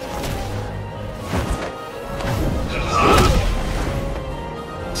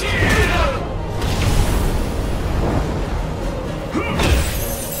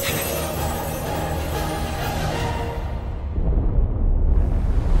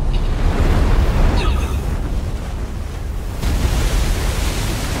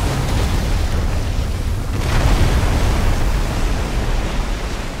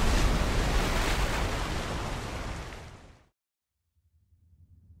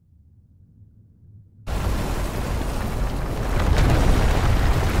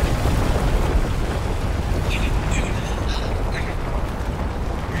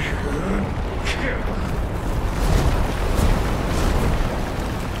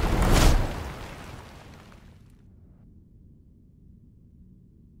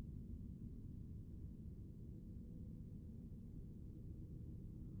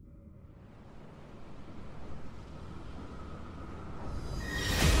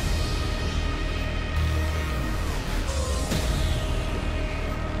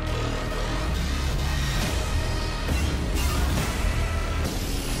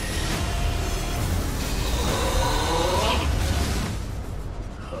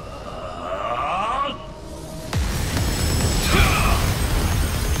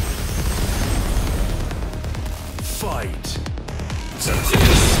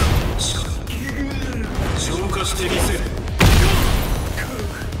浄化してみせる。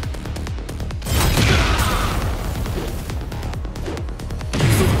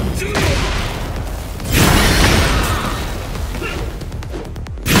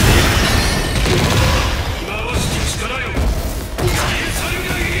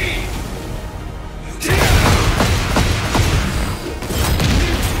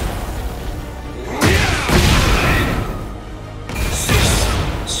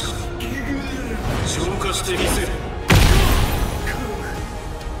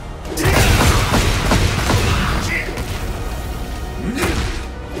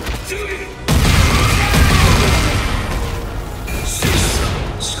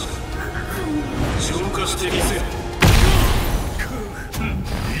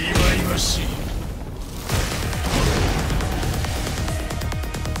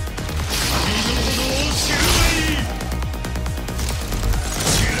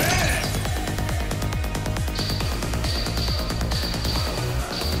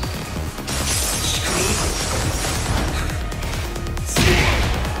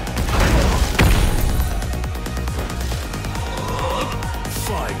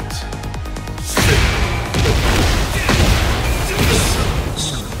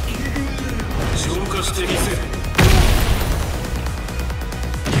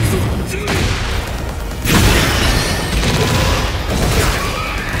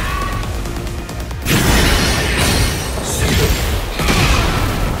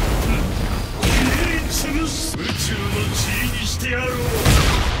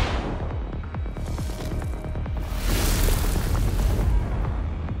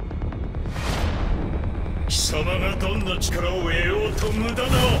貴様がどんな力を得ようと無駄だ。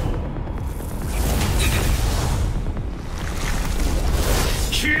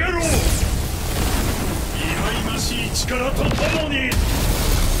消えろ！忌々しい力とともに。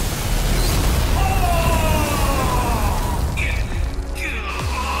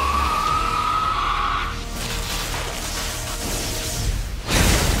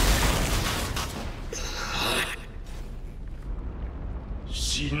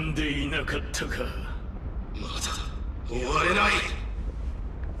死んでいなかったか。まだ終われない。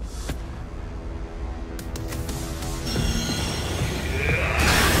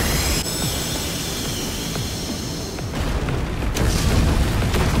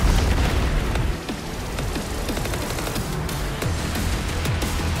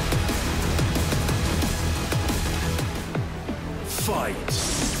ファイト見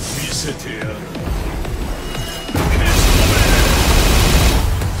せてやる。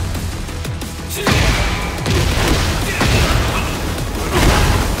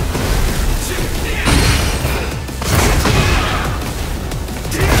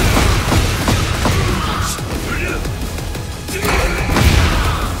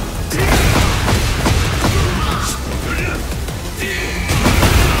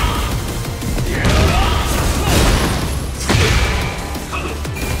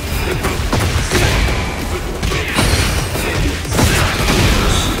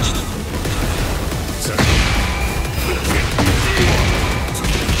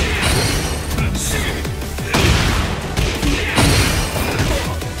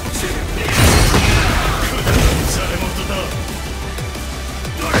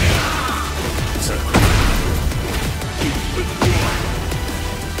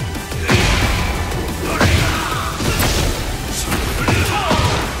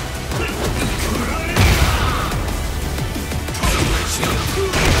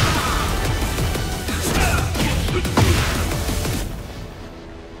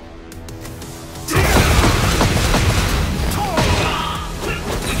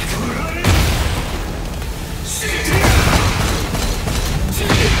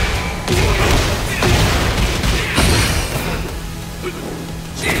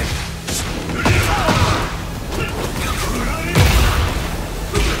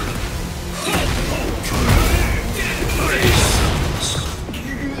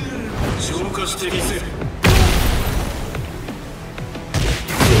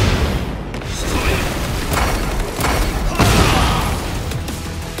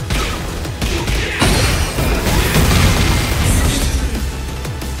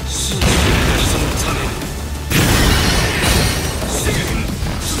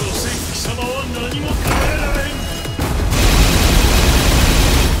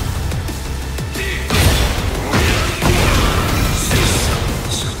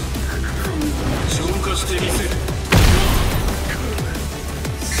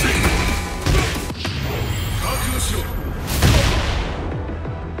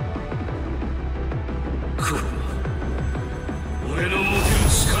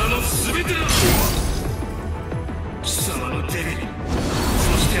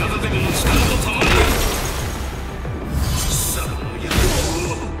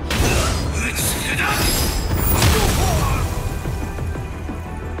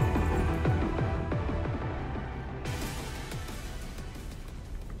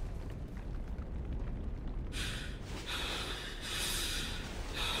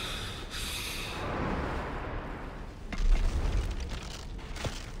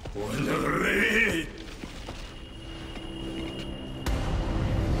おのれ。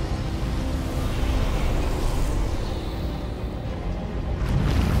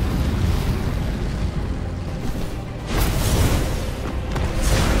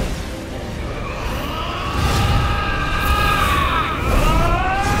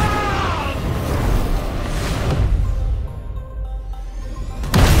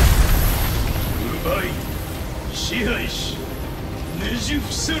支配しねじ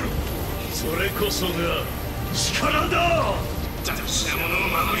伏せる、それこそが力だ。大事なものを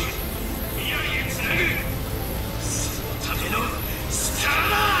守り未来へつなぐ、そのための力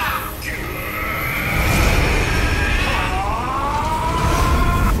だ。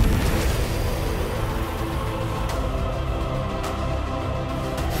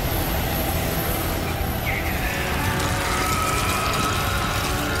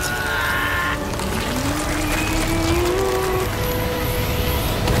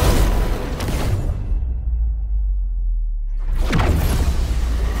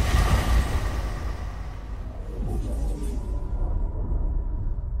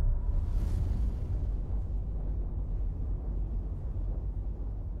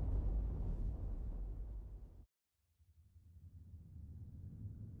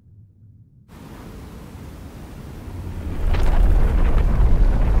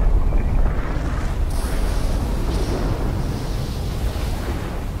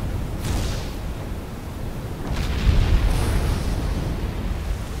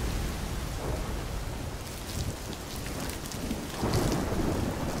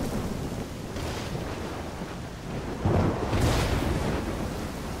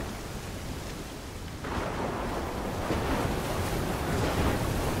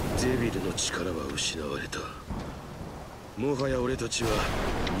デビルの力は失われた。もはや俺たちは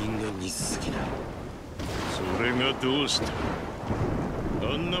人間に過ぎない。それがどうした。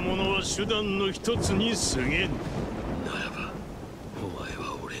あんなものは手段の一つに過ぎん。ならばお前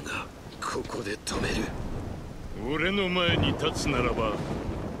は俺がここで止める。俺の前に立つならば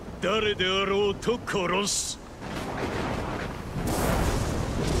誰であろうと殺す。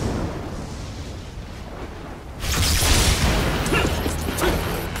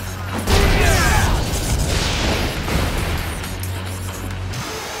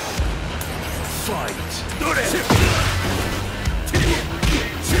どれ。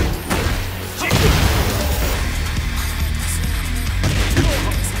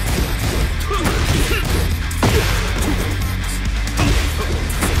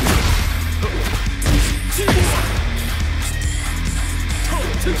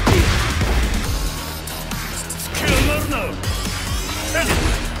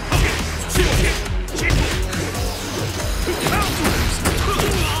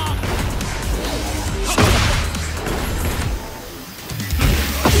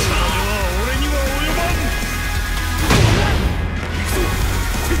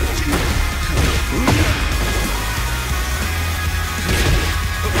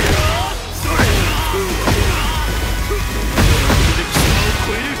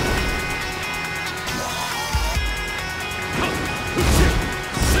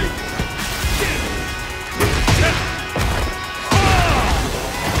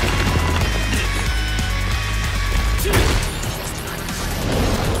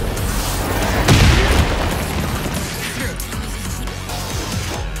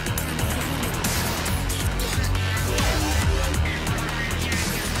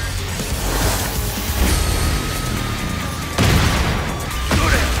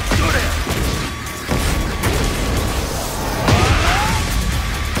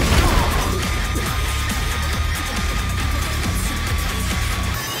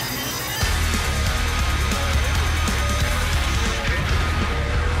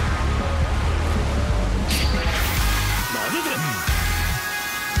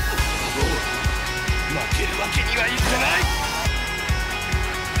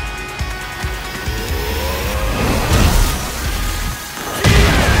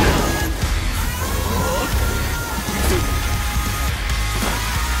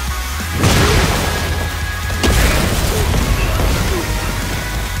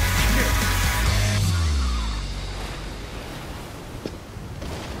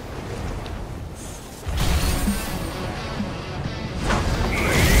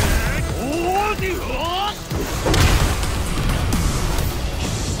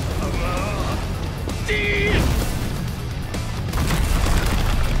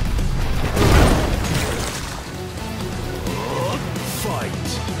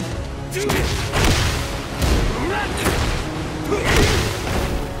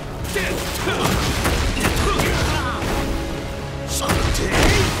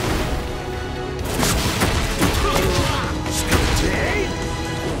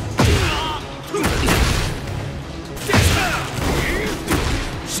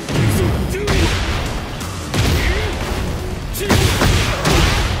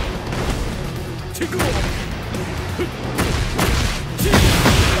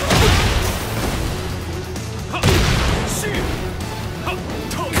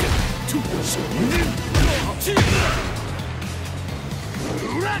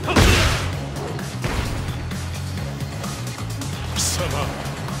貴様、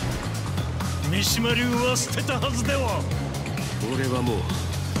三島流は捨てたはずでは。俺はもう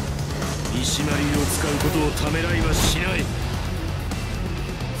三島流を使うことをためらいはしない。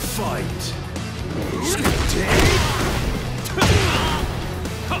ファイト。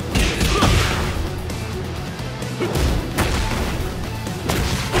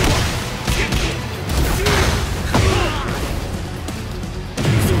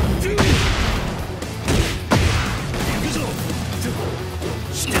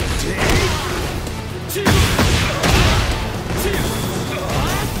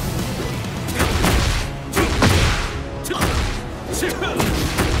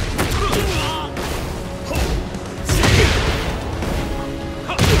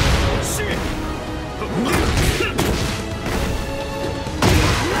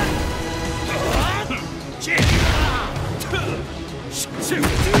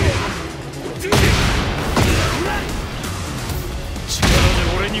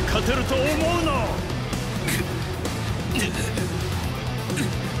勝てると思うな。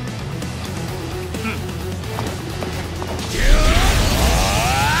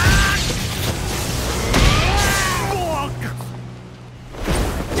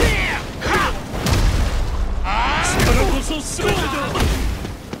力こそ全てだ。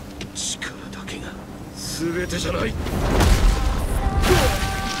力だけが全てじゃない。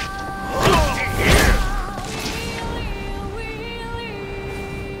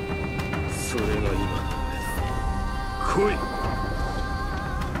それが今来い。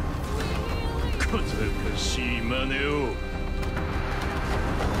小賢しい真似を。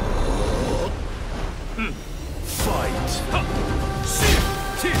ファイト。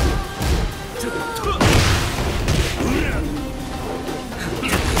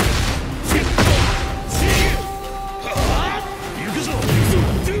行くぞ。教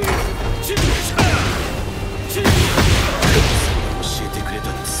えてくれ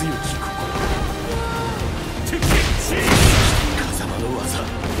た強き心。風間の技。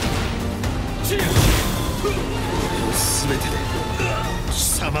俺の全てで貴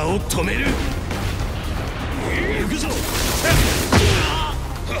様を止める。行くぞ。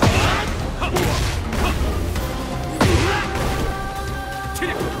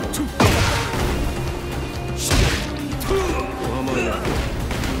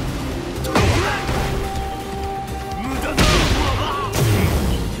無駄だ。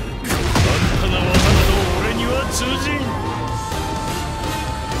簡単な技など俺には通じん。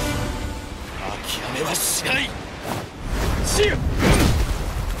諦めはしない。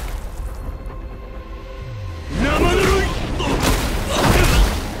生ぬるい。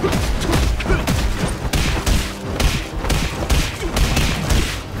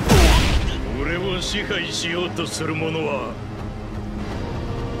俺を支配しようとする者は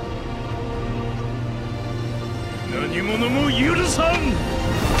何者も許さん。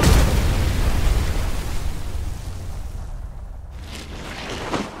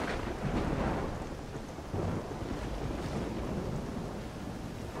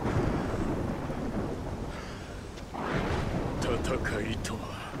戦いとは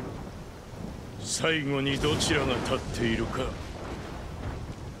最後にどちらが立っているか、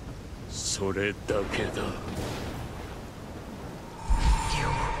それだけだ。 You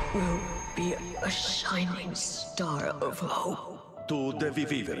will be a shining star of hope. Tu devi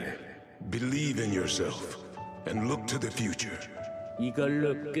vivere. Believe in yourself and look to the future.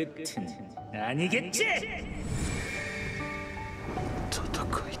 이걸로 끝은 아니겠지? 戦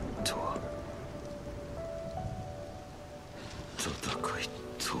いとは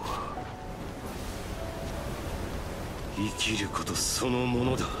生きることそのも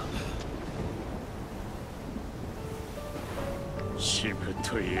のだ。しぶ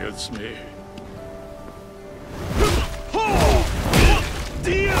といやつめ。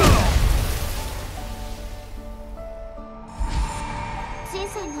ジン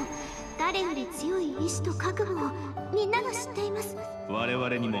さんの誰より強い意志と覚悟をみんなが知っています。我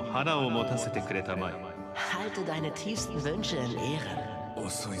々にも花を持たせてくれたまえ。 Halte deine tiefsten Wünsche in Ehren.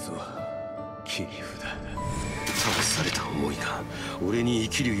 遅いぞ、切り札。託された思いが俺に生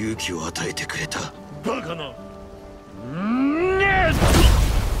きる勇気を与えてくれた。バカな。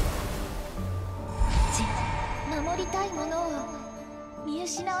ジン、守りたいものを見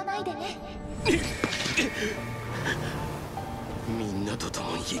失わないでね。みんなと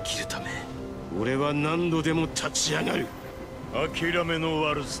共に生きるため俺は何度でも立ち上がる。諦めの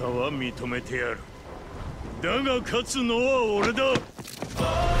悪さは認めてやる。だが勝つのは俺だ。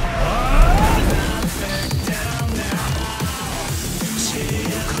自分の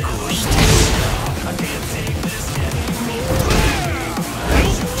過去を否定し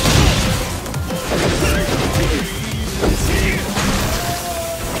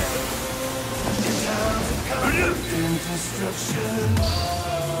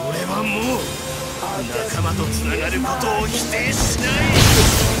がることを否定しない。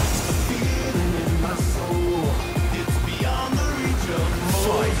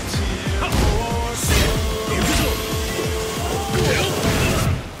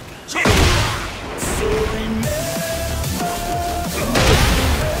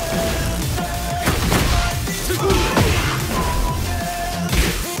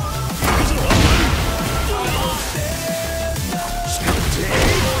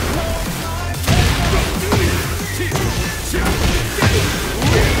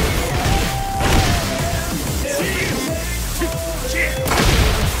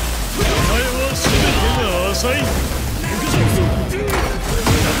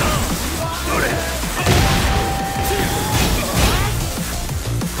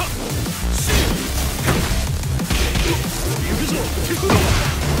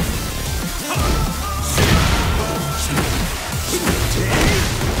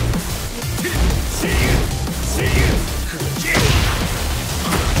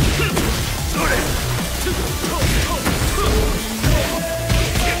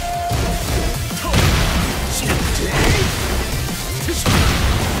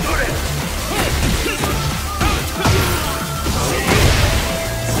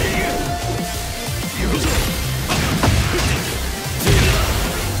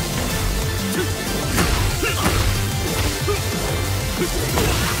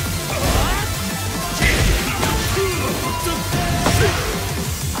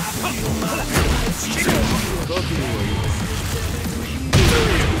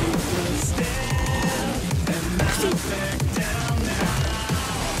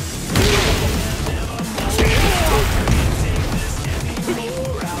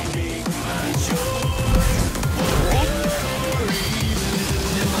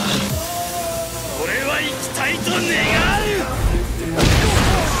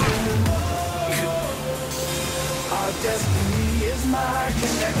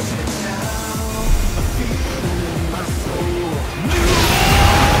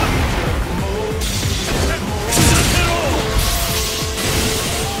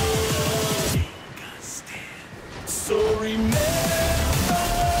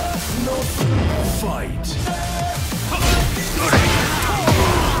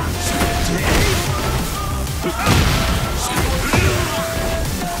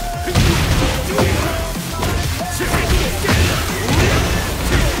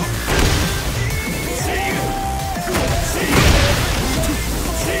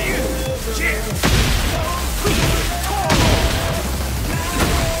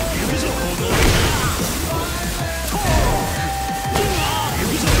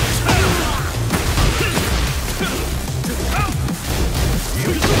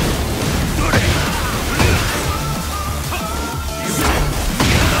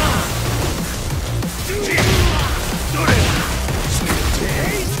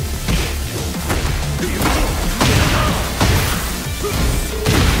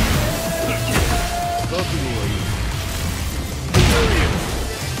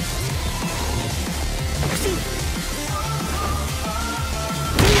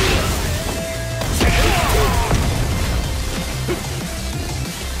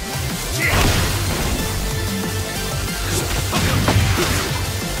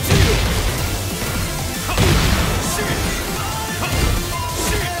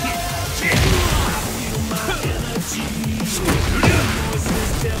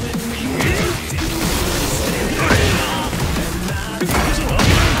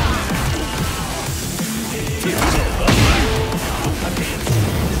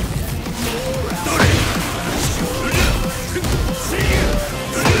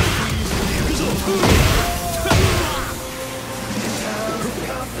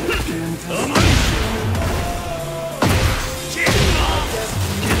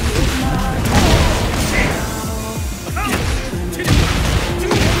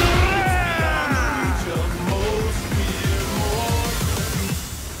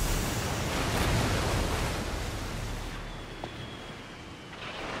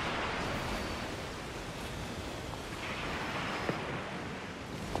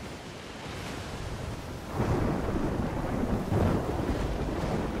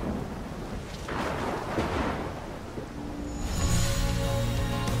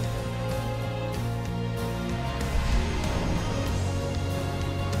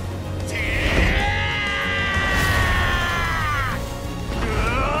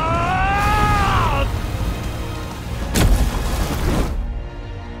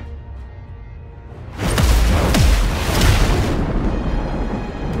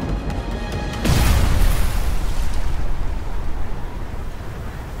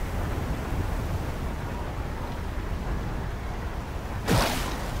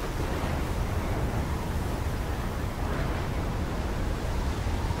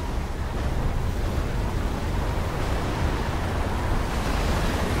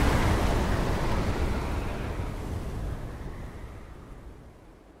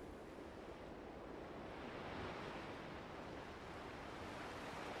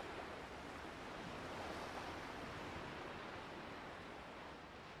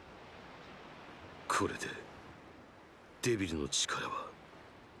これでデビルの力は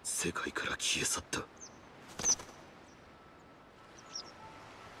世界から消え去った。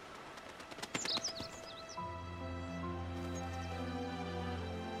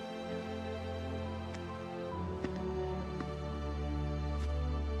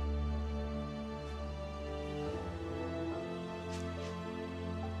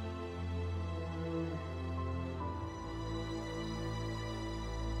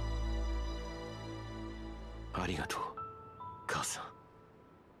ありがとう、母さん。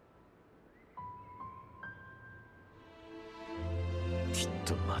きっ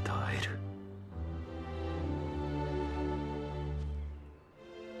とまた会える。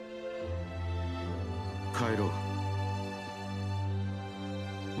帰ろう、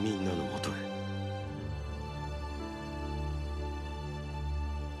みんなのもとへ。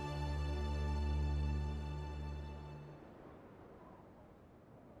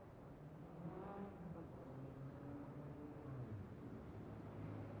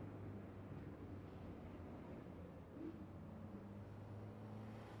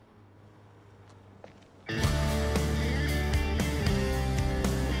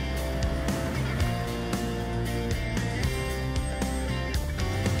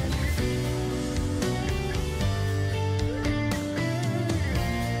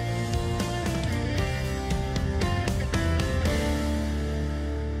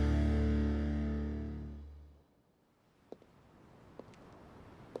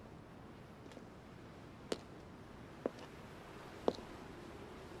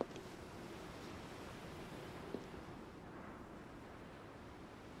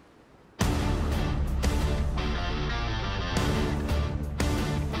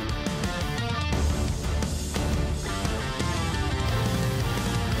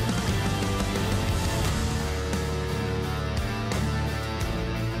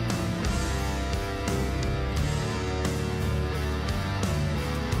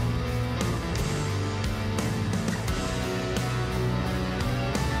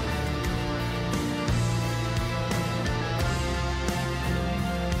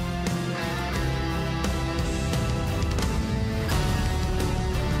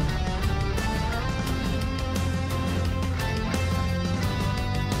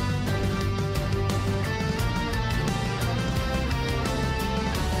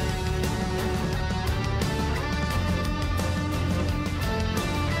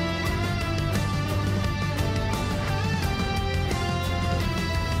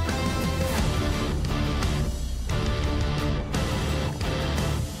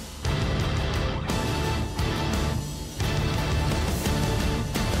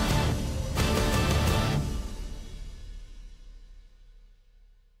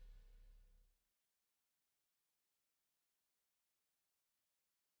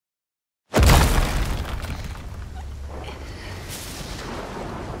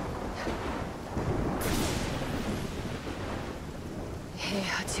平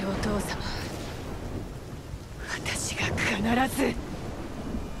八お父様、私が必ず